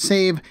thanks him for the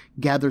save,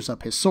 gathers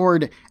up his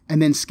sword,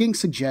 and then Skink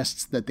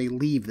suggests that they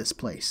leave this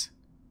place.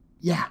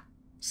 Yeah,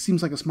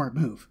 seems like a smart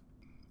move.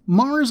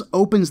 Mars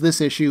opens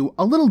this issue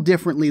a little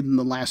differently than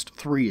the last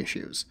 3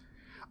 issues.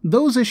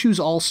 Those issues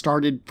all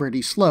started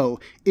pretty slow,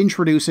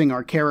 introducing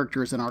our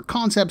characters and our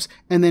concepts,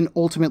 and then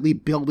ultimately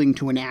building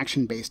to an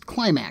action-based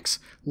climax,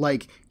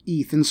 like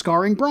Ethan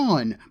scarring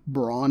Braun,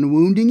 Braun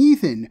wounding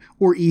Ethan,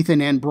 or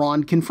Ethan and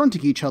Braun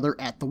confronting each other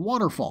at the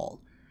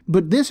waterfall.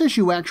 But this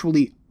issue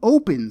actually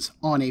opens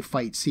on a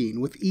fight scene,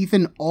 with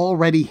Ethan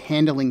already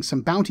handling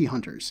some bounty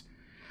hunters.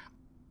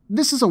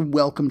 This is a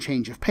welcome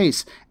change of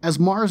pace, as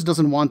Mars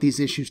doesn't want these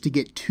issues to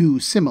get too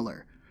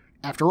similar.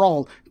 After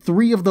all,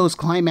 3 of those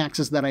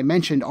climaxes that I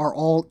mentioned are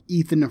all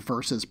Ethan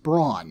versus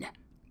Braun.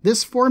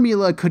 This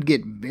formula could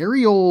get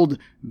very old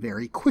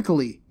very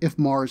quickly if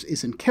Mars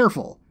isn't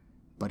careful.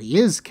 But he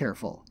is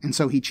careful, and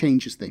so he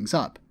changes things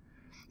up.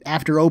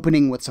 After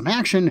opening with some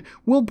action,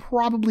 we'll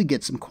probably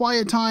get some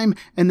quiet time,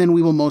 and then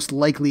we will most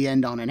likely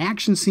end on an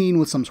action scene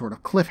with some sort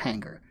of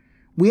cliffhanger.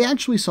 We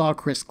actually saw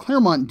Chris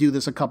Claremont do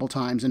this a couple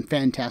times in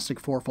Fantastic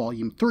Four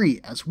Volume 3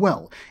 as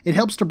well. It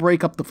helps to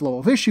break up the flow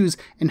of issues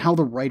and how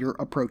the writer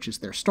approaches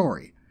their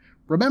story.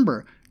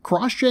 Remember,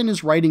 CrossGen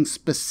is writing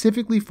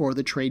specifically for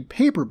the trade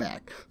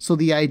paperback, so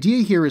the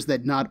idea here is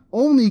that not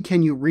only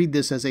can you read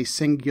this as a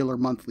singular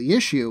monthly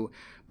issue,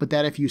 but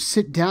that if you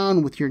sit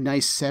down with your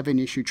nice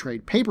 7-issue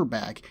trade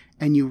paperback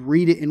and you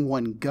read it in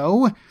one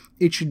go,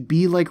 it should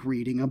be like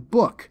reading a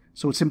book.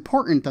 So it's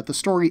important that the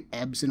story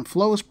ebbs and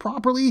flows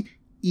properly,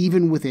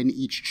 even within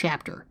each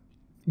chapter.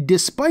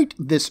 Despite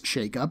this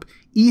shakeup,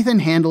 Ethan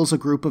handles a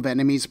group of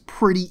enemies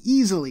pretty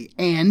easily,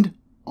 and,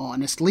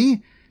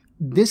 honestly,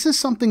 this is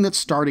something that's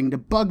starting to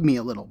bug me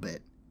a little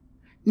bit.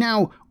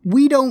 Now,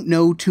 we don't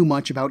know too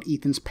much about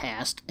Ethan's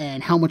past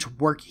and how much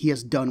work he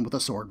has done with a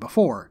sword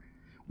before.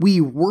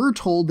 We were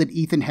told that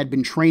Ethan had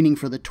been training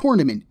for the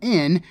tournament,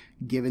 and,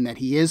 given that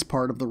he is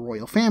part of the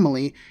royal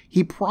family,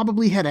 he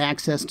probably had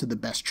access to the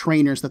best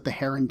trainers that the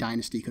Raven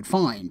Dynasty could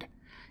find.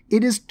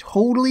 It is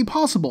totally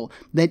possible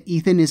that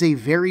Ethan is a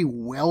very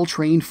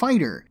well-trained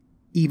fighter,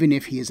 even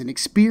if he is an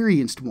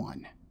experienced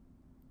one.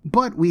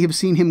 But we have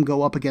seen him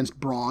go up against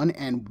Braun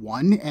and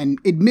won, and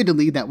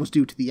admittedly that was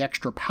due to the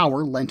extra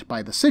power lent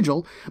by the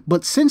sigil,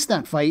 but since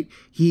that fight,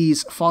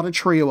 he's fought a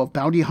trio of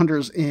bounty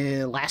hunters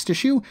last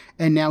issue,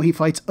 and now he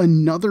fights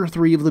another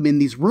 3 of them in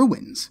these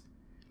ruins.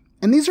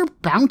 And these are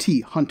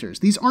bounty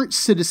hunters. These aren't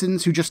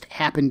citizens who just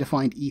happen to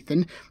find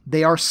Ethan.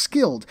 They are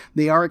skilled,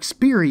 they are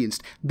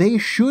experienced, they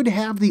should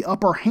have the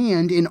upper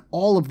hand in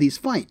all of these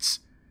fights.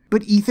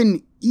 But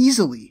Ethan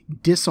easily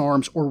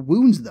disarms or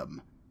wounds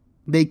them.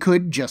 They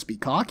could just be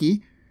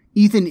cocky.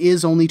 Ethan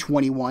is only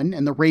 21,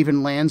 and the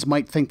Raven lands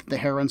might think that the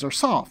Herons are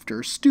soft,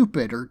 or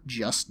stupid, or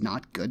just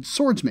not good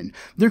swordsmen.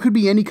 There could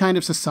be any kind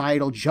of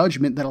societal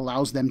judgment that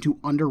allows them to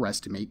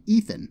underestimate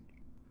Ethan.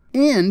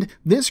 And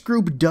this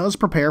group does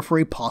prepare for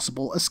a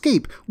possible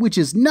escape, which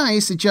is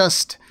nice, it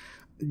just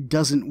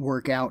doesn't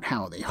work out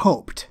how they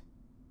hoped.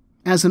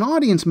 As an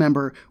audience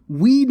member,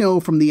 we know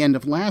from the end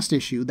of last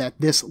issue that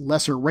this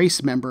lesser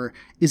race member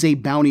is a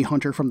bounty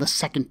hunter from the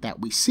second that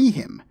we see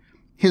him.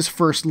 His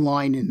first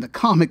line in the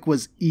comic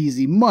was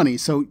easy money,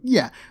 so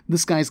yeah,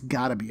 this guy's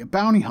gotta be a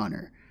bounty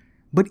hunter.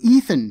 But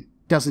Ethan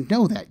doesn't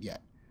know that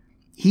yet.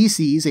 He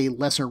sees a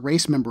lesser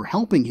race member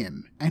helping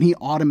him, and he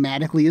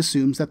automatically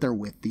assumes that they're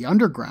with the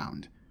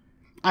Underground.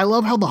 I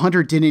love how the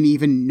hunter didn't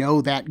even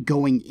know that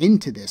going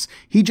into this.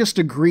 He just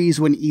agrees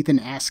when Ethan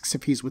asks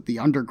if he's with the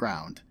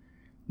Underground.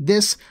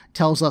 This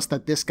tells us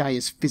that this guy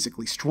is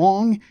physically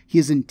strong, he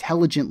is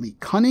intelligently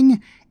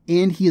cunning,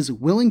 and he is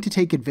willing to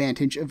take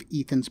advantage of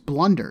Ethan's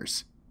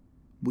blunders.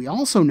 We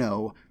also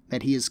know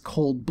that he is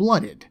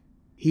cold-blooded.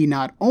 He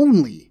not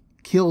only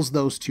kills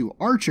those 2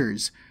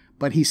 archers,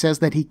 but he says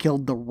that he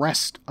killed the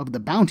rest of the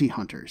bounty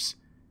hunters.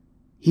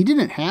 He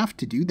didn't have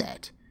to do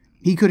that.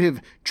 He could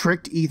have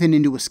tricked Ethan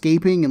into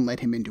escaping and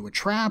led him into a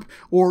trap,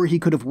 or he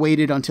could have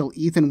waited until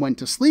Ethan went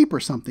to sleep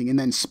or something and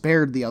then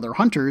spared the other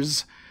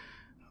hunters.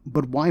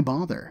 But why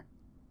bother?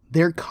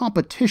 They're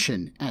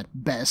competition at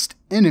best,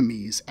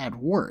 enemies at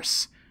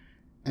worst,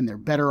 and they're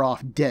better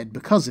off dead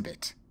because of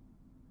it.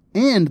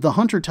 And the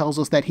hunter tells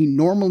us that he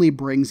normally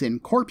brings in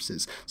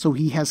corpses, so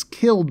he has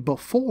killed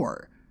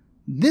before.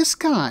 This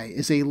guy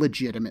is a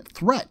legitimate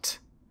threat.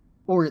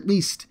 Or at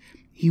least,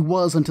 he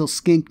was until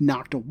Skink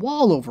knocked a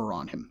wall over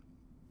on him.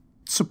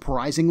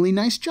 Surprisingly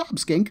nice job,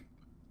 Skink.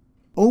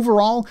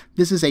 Overall,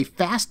 this is a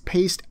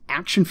fast-paced,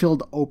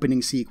 action-filled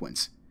opening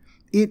sequence.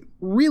 It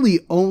really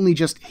only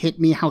just hit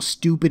me how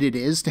stupid it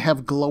is to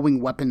have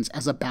glowing weapons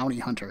as a bounty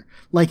hunter.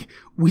 Like,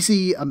 we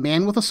see a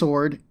man with a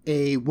sword,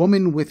 a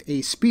woman with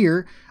a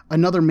spear,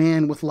 another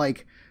man with,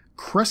 like,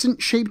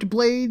 crescent-shaped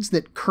blades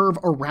that curve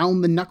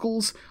around the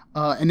knuckles,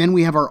 and then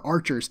we have our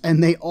archers,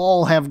 and they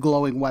all have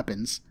glowing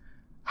weapons.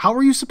 How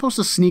are you supposed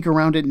to sneak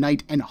around at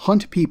night and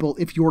hunt people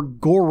if you're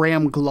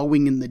Goram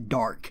glowing in the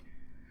dark?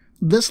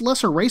 This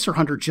lesser racer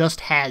hunter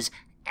just has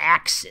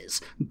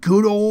axes.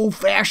 Good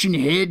old-fashioned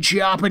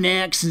head-chopping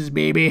axes,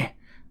 baby.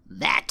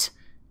 That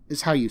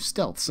is how you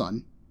stealth,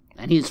 son.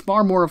 And he's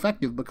far more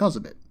effective because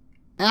of it.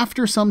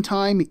 After some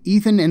time,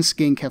 Ethan and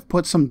Skink have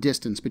put some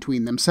distance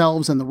between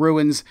themselves and the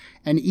ruins,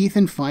 and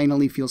Ethan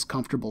finally feels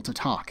comfortable to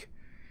talk.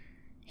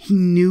 He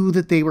knew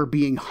that they were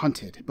being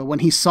hunted, but when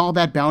he saw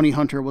that bounty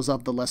hunter was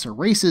of the lesser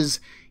races,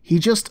 he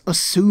just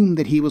assumed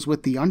that he was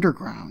with the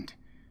Underground.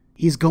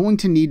 He's going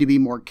to need to be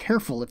more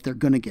careful if they're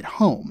going to get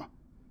home.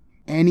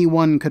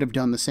 Anyone could have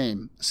done the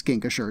same,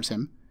 Skink assures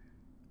him.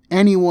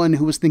 Anyone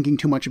who was thinking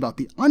too much about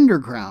the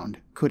Underground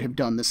could have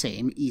done the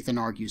same, Ethan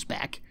argues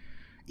back.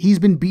 He's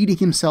been beating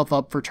himself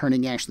up for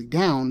turning Ashley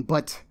down,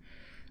 but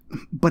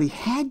he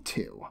had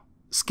to.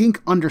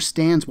 Skink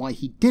understands why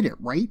he did it,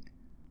 right?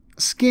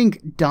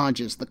 Skink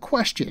dodges the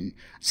question,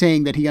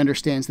 saying that he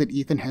understands that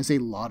Ethan has a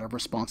lot of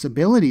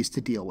responsibilities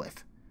to deal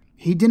with.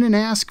 He didn't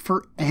ask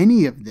for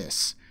any of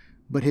this,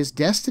 but his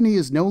destiny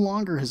is no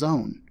longer his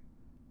own.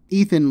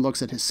 Ethan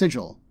looks at his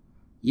sigil.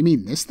 You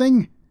mean this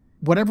thing?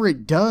 Whatever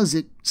it does,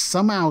 it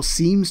somehow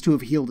seems to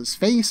have healed his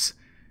face.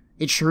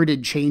 It sure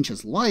did change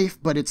his life,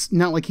 but it's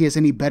not like he has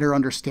any better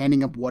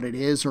understanding of what it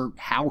is or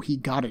how he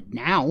got it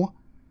now.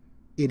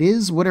 It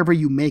is whatever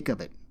you make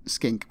of it,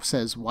 Skink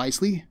says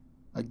wisely.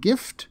 A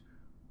gift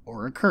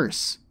or a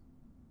curse.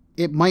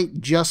 It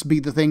might just be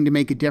the thing to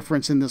make a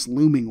difference in this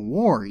looming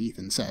war,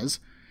 Ethan says.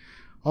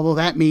 Although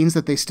that means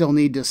that they still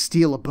need to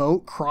steal a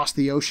boat, cross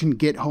the ocean,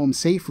 get home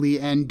safely,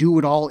 and do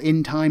it all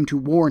in time to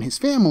warn his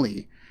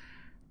family.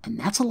 And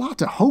that's a lot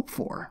to hope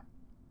for.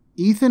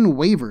 Ethan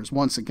wavers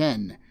once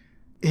again.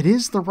 It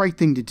is the right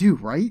thing to do,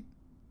 right?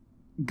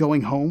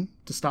 Going home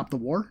to stop the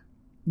war?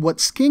 What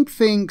Skink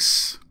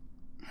thinks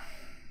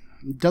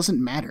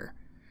doesn't matter.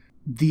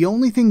 The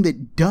only thing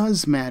that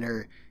does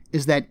matter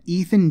is that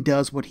Ethan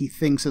does what he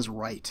thinks is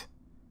right.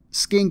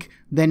 Skink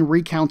then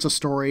recounts a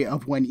story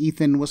of when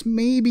Ethan was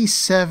maybe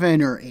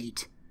 7 or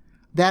 8.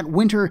 That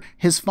winter,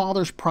 his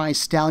father's prize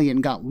stallion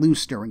got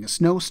loose during a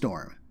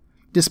snowstorm.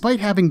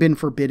 Despite having been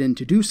forbidden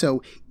to do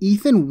so,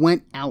 Ethan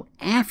went out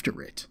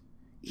after it.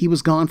 He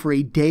was gone for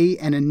a day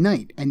and a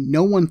night, and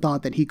no one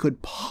thought that he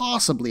could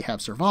possibly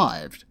have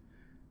survived.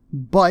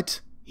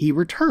 But he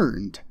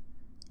returned,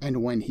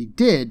 and when he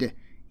did,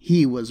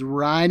 he was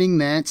riding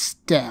that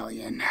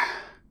stallion.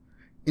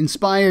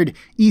 Inspired,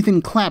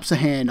 Ethan claps a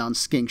hand on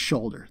Skink's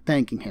shoulder,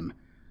 thanking him.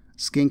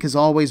 Skink has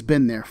always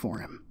been there for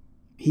him.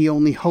 He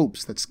only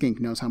hopes that Skink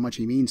knows how much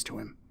he means to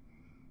him.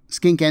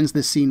 Skink ends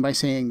this scene by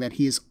saying that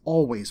he has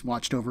always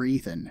watched over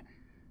Ethan,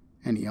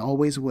 and he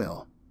always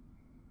will.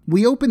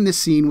 We open this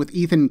scene with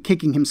Ethan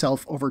kicking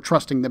himself over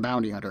trusting the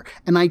bounty hunter,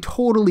 and I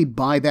totally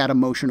buy that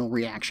emotional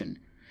reaction.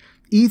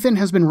 Ethan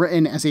has been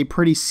written as a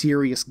pretty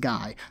serious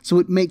guy, so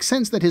it makes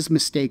sense that his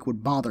mistake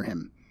would bother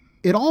him.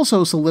 It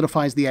also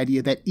solidifies the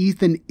idea that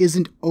Ethan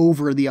isn't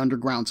over the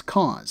Underground's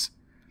cause.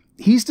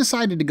 He's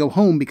decided to go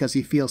home because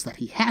he feels that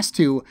he has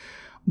to,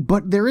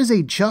 but there is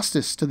a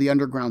justice to the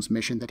Underground's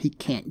mission that he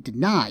can't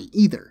deny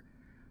either.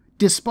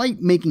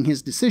 Despite making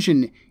his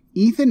decision,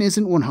 Ethan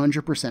isn't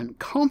 100%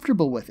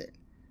 comfortable with it,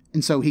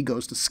 and so he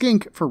goes to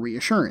Skink for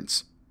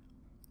reassurance.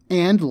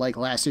 And, like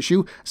last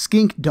issue,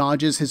 Skink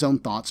dodges his own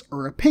thoughts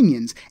or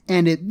opinions,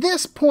 and at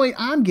this point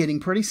I'm getting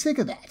pretty sick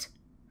of that.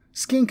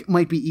 Skink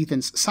might be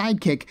Ethan's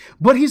sidekick,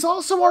 but he's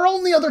also our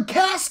only other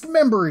cast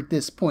member at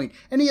this point,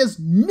 and he has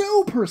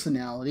no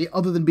personality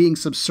other than being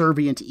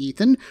subservient to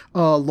Ethan,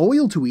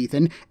 loyal to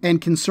Ethan, and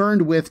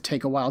concerned with,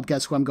 take a wild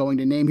guess who I'm going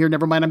to name here,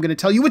 never mind, I'm going to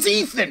tell you, it's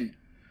Ethan!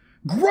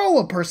 Grow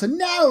a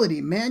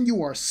personality, man,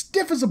 you are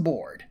stiff as a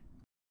board.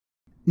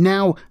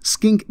 Now,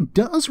 Skink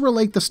does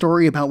relate the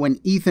story about when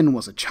Ethan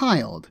was a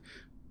child,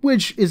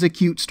 which is a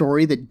cute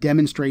story that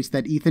demonstrates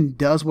that Ethan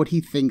does what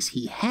he thinks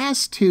he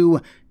has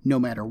to, no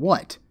matter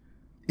what.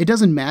 It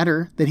doesn't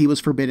matter that he was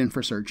forbidden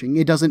for searching,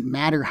 it doesn't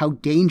matter how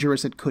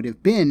dangerous it could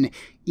have been,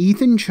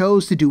 Ethan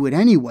chose to do it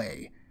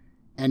anyway,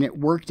 and it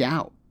worked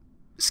out.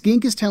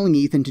 Skink is telling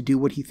Ethan to do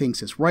what he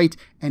thinks is right,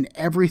 and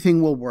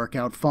everything will work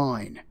out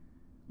fine.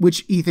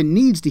 Which Ethan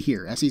needs to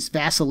hear as he's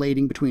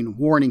vacillating between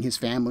warning his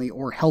family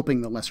or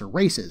helping the lesser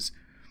races.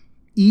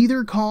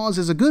 Either cause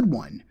is a good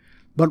one,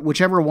 but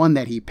whichever one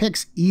that he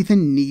picks,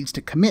 Ethan needs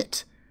to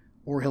commit,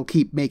 or he'll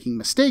keep making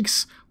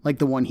mistakes like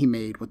the one he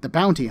made with the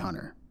bounty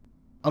hunter.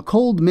 A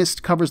cold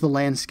mist covers the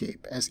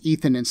landscape as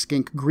Ethan and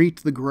Skink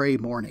greet the gray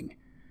morning.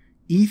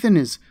 Ethan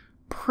is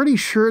pretty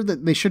sure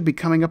that they should be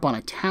coming up on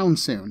a town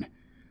soon.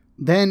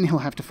 Then he'll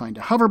have to find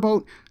a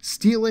hoverboat,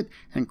 steal it,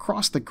 and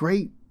cross the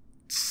great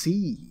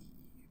sea.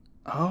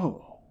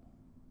 Oh,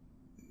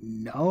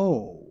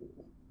 no.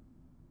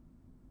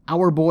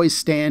 Our boys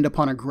stand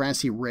upon a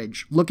grassy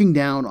ridge, looking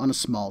down on a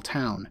small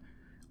town.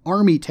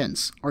 Army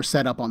tents are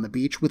set up on the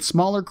beach, with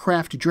smaller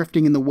craft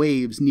drifting in the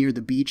waves near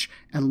the beach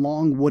and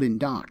long wooden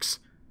docks.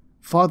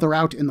 Farther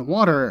out in the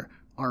water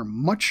are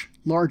much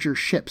larger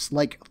ships,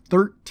 like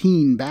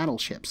 13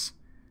 battleships.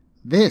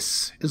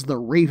 This is the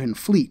Raven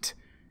Fleet,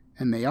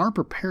 and they are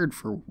prepared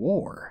for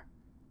war.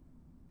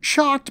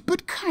 Shocked,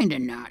 but kinda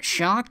not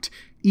shocked,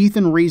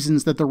 Ethan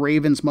reasons that the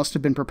Ravens must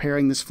have been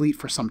preparing this fleet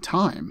for some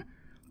time.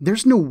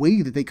 There's no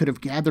way that they could have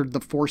gathered the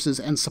forces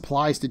and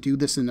supplies to do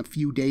this in a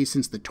few days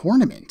since the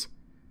tournament.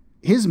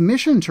 His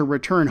mission to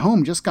return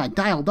home just got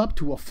dialed up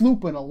to a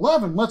floopin'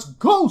 11. Let's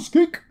go,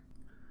 Skink!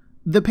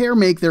 The pair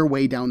make their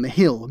way down the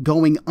hill,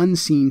 going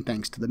unseen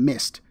thanks to the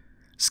mist.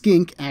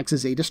 Skink acts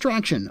as a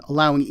distraction,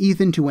 allowing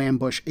Ethan to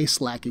ambush a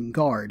slacking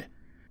guard.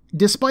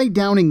 Despite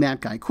downing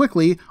that guy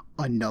quickly,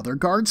 another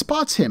guard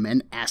spots him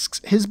and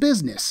asks his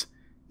business.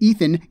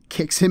 Ethan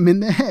kicks him in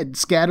the head,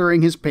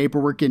 scattering his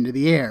paperwork into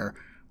the air.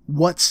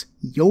 What's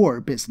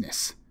your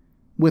business?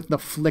 With the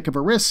flick of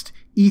a wrist,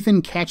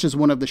 Ethan catches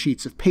one of the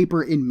sheets of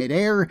paper in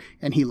midair,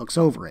 and he looks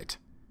over it.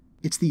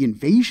 It's the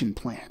invasion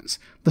plans.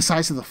 The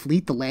size of the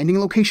fleet, the landing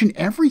location,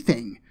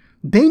 everything.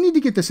 They need to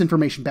get this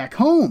information back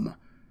home.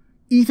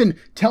 Ethan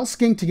tells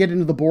Skink to get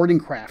into the boarding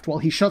craft while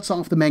he shuts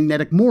off the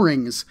magnetic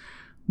moorings,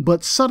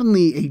 but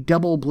suddenly a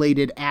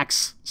double-bladed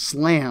axe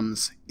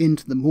slams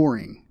into the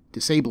mooring,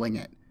 disabling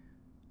it.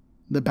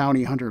 The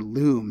bounty hunter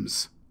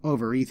looms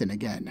over Ethan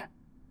again.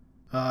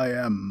 I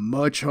am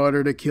much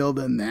harder to kill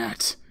than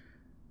that.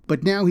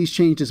 But now he's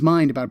changed his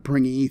mind about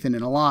bringing Ethan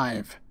in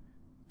alive.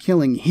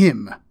 Killing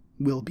him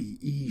will be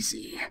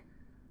easy.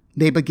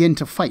 They begin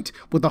to fight,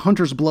 with the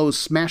hunter's blows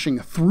smashing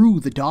through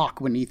the dock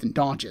when Ethan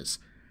dodges.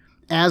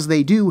 As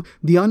they do,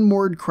 the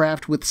unmoored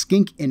craft with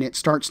Skink in it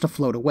starts to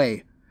float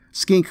away.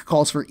 Skink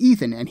calls for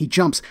Ethan, and he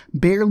jumps,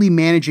 barely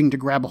managing to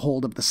grab a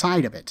hold of the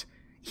side of it.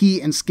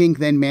 He and Skink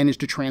then manage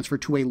to transfer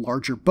to a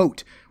larger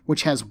boat,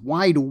 which has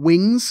wide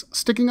wings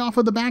sticking off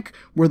of the back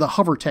where the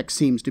hover tech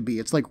seems to be.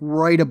 It's like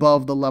right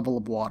above the level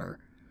of water.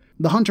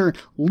 The hunter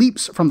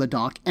leaps from the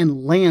dock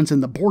and lands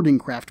in the boarding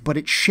craft, but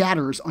it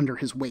shatters under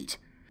his weight.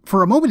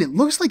 For a moment it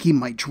looks like he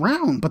might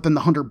drown, but then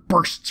the hunter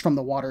bursts from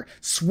the water,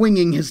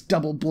 swinging his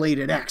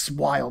double-bladed axe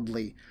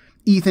wildly.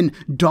 Ethan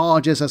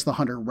dodges as the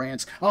hunter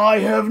rants, I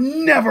have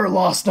never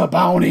lost a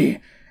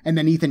bounty! And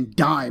then Ethan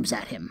dives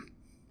at him.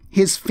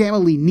 His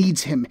family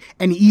needs him,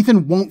 and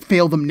Ethan won't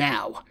fail them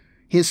now.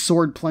 His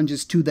sword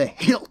plunges to the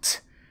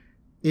hilt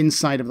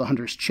inside of the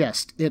hunter's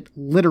chest. It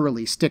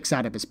literally sticks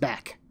out of his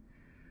back.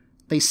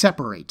 They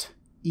separate,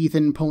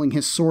 Ethan pulling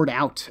his sword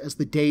out as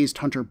the dazed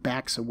hunter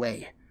backs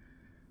away.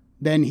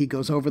 Then he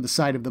goes over the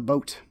side of the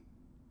boat.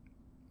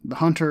 The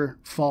hunter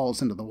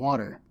falls into the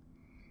water.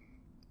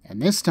 And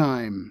this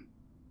time,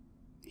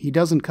 he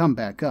doesn't come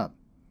back up.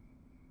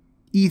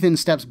 Ethan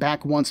steps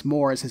back once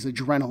more as his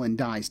adrenaline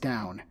dies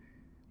down.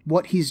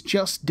 What he's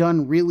just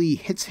done really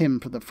hits him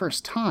for the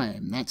first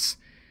time.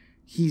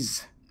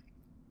 He's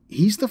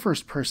the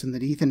first person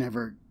that Ethan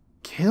ever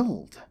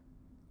killed.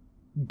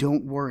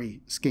 Don't worry,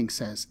 Skink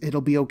says.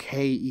 It'll be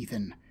okay,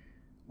 Ethan.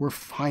 We're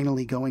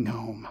finally going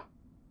home.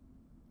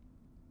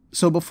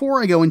 So before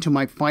I go into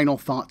my final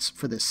thoughts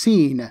for this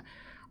scene,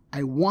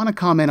 I want to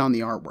comment on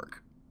the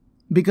artwork.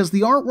 Because the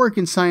artwork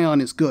in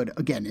Scion is good.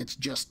 Again, it's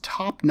just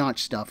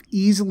top-notch stuff.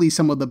 Easily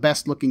some of the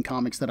best-looking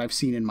comics that I've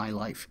seen in my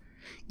life.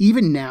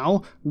 Even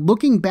now,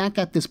 looking back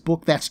at this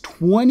book that's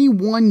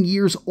 21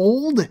 years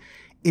old,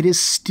 it is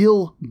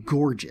still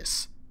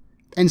gorgeous.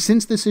 And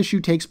since this issue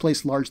takes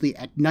place largely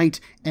at night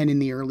and in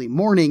the early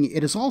morning,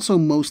 it is also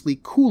mostly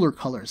cooler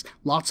colors,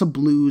 lots of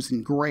blues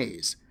and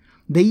grays.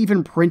 They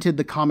even printed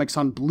the comics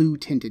on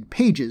blue-tinted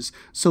pages,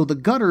 so the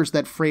gutters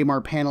that frame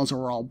our panels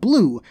are all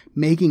blue,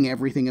 making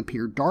everything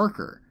appear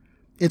darker.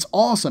 It's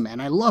awesome,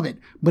 and I love it,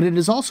 but it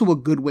is also a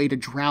good way to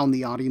drown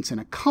the audience in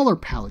a color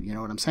palette, you know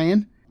what I'm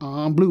saying?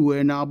 I'm blue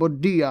and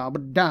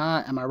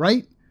abba-dee-abba-da, am I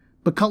right?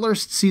 But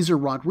colorist Cesar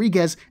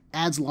Rodriguez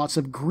adds lots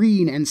of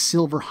green and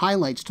silver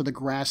highlights to the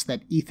grass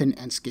that Ethan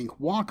and Skink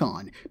walk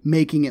on,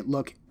 making it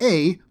look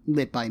A,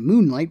 lit by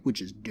moonlight,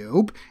 which is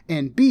dope,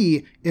 and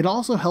B, it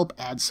also helps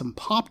add some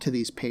pop to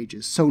these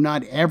pages, so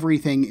not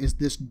everything is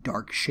this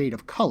dark shade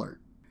of color.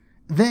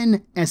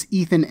 Then, as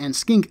Ethan and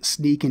Skink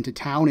sneak into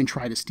town and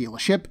try to steal a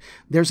ship,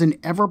 there's an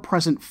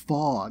ever-present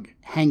fog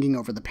hanging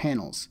over the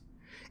panels.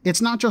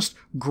 It's not just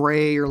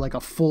gray or like a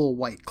full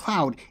white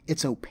cloud,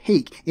 it's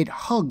opaque, it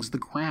hugs the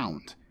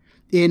ground.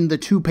 In the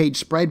 2-page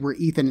spread where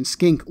Ethan and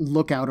Skink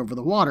look out over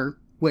the water,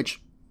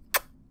 which,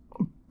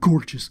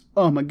 gorgeous,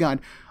 oh my god,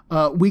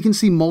 we can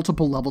see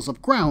multiple levels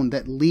of ground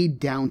that lead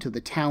down to the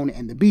town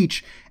and the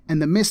beach,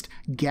 and the mist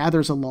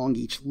gathers along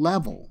each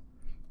level.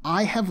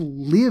 I have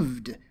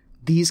lived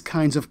these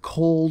kinds of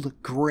cold,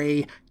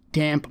 gray,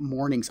 damp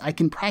mornings. I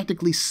can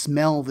practically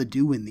smell the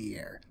dew in the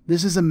air.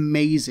 This is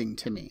amazing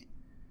to me.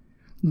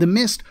 The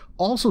mist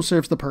also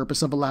serves the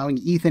purpose of allowing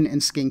Ethan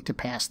and Skink to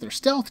pass their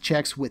stealth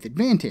checks with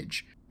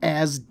advantage,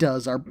 as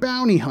does our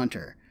bounty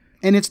hunter.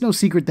 And it's no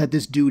secret that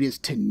this dude is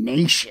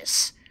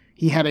tenacious.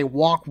 He had a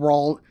rock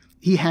wall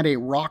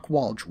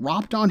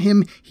dropped on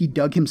him, he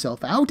dug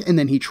himself out, and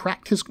then he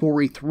tracked his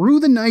quarry through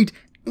the night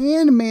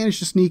and managed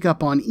to sneak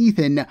up on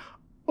Ethan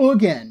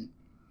again.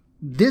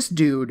 This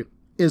dude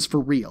is for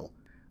real.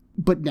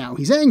 But now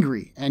he's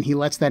angry, and he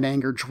lets that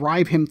anger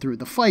drive him through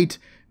the fight,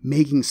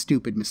 making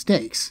stupid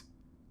mistakes.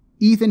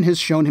 Ethan has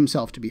shown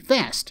himself to be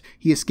fast.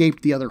 He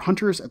escaped the other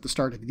hunters at the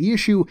start of the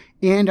issue,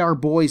 and our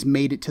boys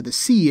made it to the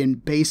sea in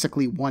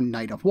basically one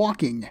night of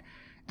walking.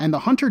 And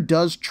the hunter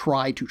does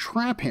try to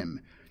trap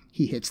him.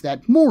 He hits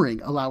that mooring,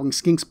 allowing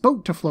Skink's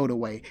boat to float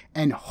away,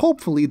 and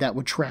hopefully that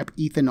would trap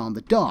Ethan on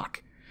the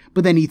dock.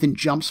 But then Ethan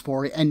jumps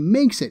for it and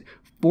makes it,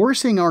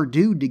 forcing our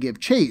dude to give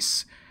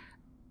chase.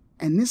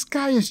 And this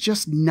guy is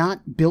just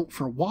not built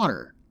for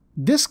water.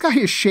 This guy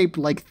is shaped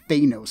like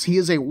Thanos. He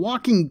is a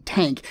walking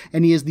tank,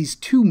 and he has these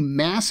 2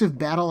 massive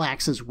battle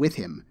axes with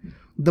him.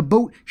 The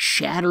boat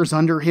shatters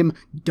under him,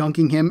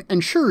 dunking him,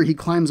 and sure, he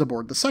climbs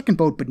aboard the second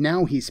boat, but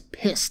now he's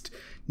pissed.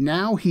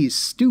 Now he's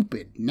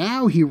stupid.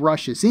 Now he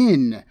rushes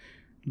in,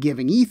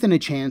 giving Ethan a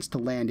chance to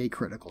land a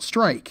critical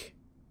strike.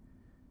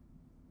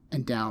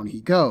 And down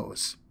he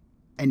goes.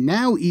 And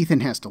now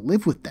Ethan has to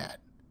live with that.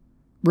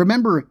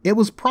 Remember, it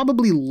was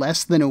probably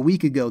less than a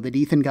week ago that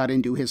Ethan got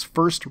into his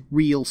first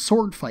real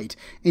sword fight,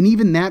 and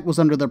even that was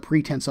under the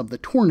pretense of the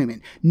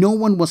tournament. No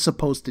one was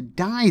supposed to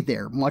die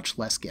there, much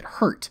less get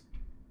hurt.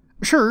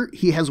 Sure,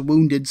 he has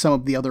wounded some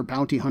of the other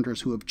bounty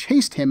hunters who have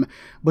chased him,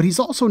 but he's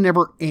also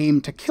never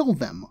aimed to kill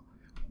them.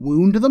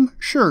 Wound them?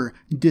 Sure.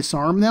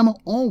 Disarm them?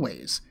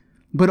 Always.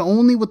 But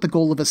only with the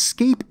goal of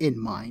escape in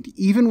mind.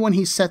 Even when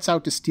he sets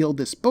out to steal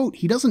this boat,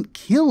 he doesn't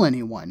kill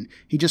anyone,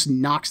 he just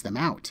knocks them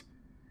out.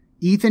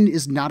 Ethan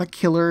is not a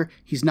killer,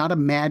 he's not a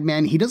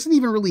madman, he doesn't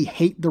even really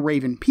hate the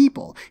Raven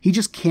people, he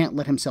just can't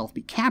let himself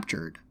be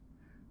captured.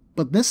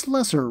 But this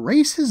lesser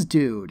races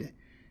dude,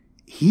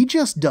 he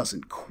just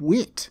doesn't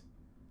quit.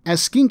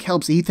 As Skink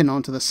helps Ethan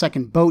onto the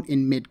second boat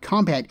in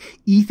mid-combat,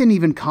 Ethan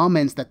even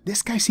comments that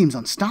this guy seems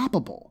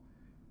unstoppable.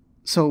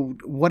 So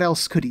what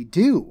else could he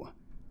do?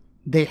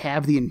 They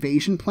have the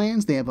invasion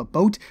plans, they have a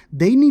boat,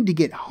 they need to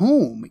get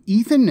home.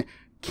 Ethan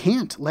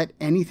can't let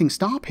anything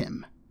stop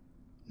him.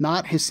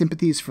 Not his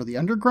sympathies for the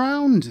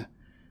underground,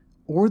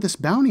 or this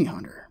bounty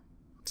hunter.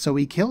 So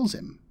he kills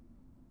him.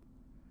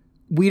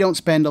 We don't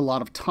spend a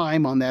lot of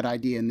time on that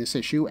idea in this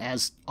issue,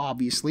 as,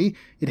 obviously,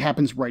 it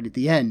happens right at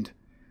the end.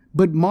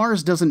 But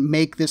Mars doesn't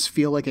make this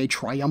feel like a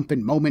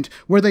triumphant moment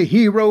where the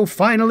hero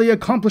finally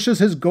accomplishes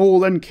his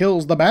goal and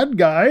kills the bad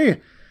guy.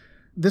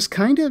 This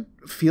kinda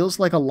feels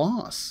like a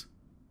loss.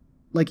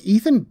 Like,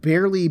 Ethan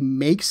barely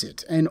makes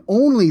it, and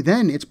only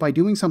then it's by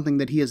doing something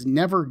that he has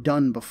never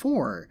done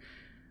before.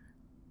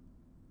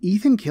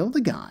 Ethan killed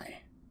a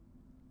guy.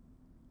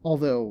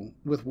 Although,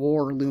 with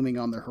war looming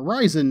on the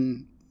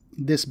horizon,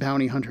 this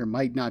bounty hunter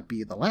might not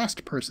be the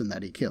last person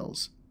that he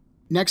kills.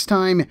 Next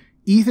time,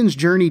 Ethan's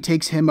journey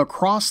takes him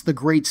across the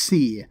Great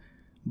Sea,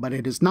 but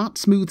it is not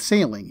smooth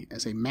sailing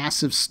as a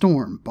massive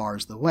storm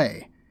bars the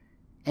way.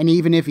 And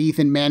even if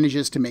Ethan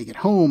manages to make it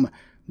home,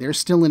 there's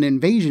still an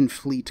invasion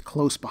fleet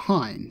close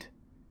behind.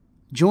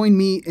 Join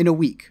me in a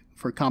week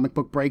for Comic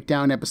Book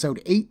Breakdown episode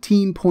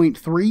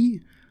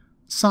 18.3,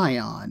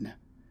 Scion.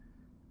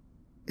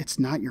 It's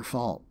not your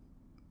fault.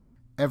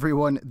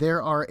 Everyone,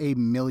 there are a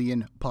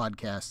million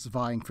podcasts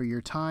vying for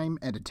your time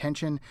and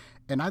attention,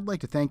 and I'd like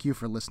to thank you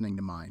for listening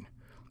to mine.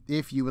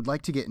 If you would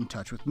like to get in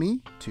touch with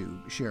me, to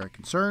share a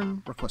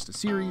concern, request a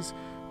series,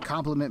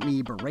 compliment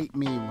me, berate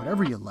me,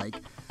 whatever you like,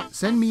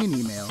 send me an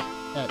email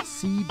at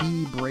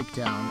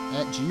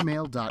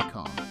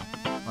cbbreakdown@gmail.com.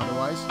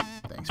 Otherwise,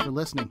 thanks for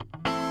listening.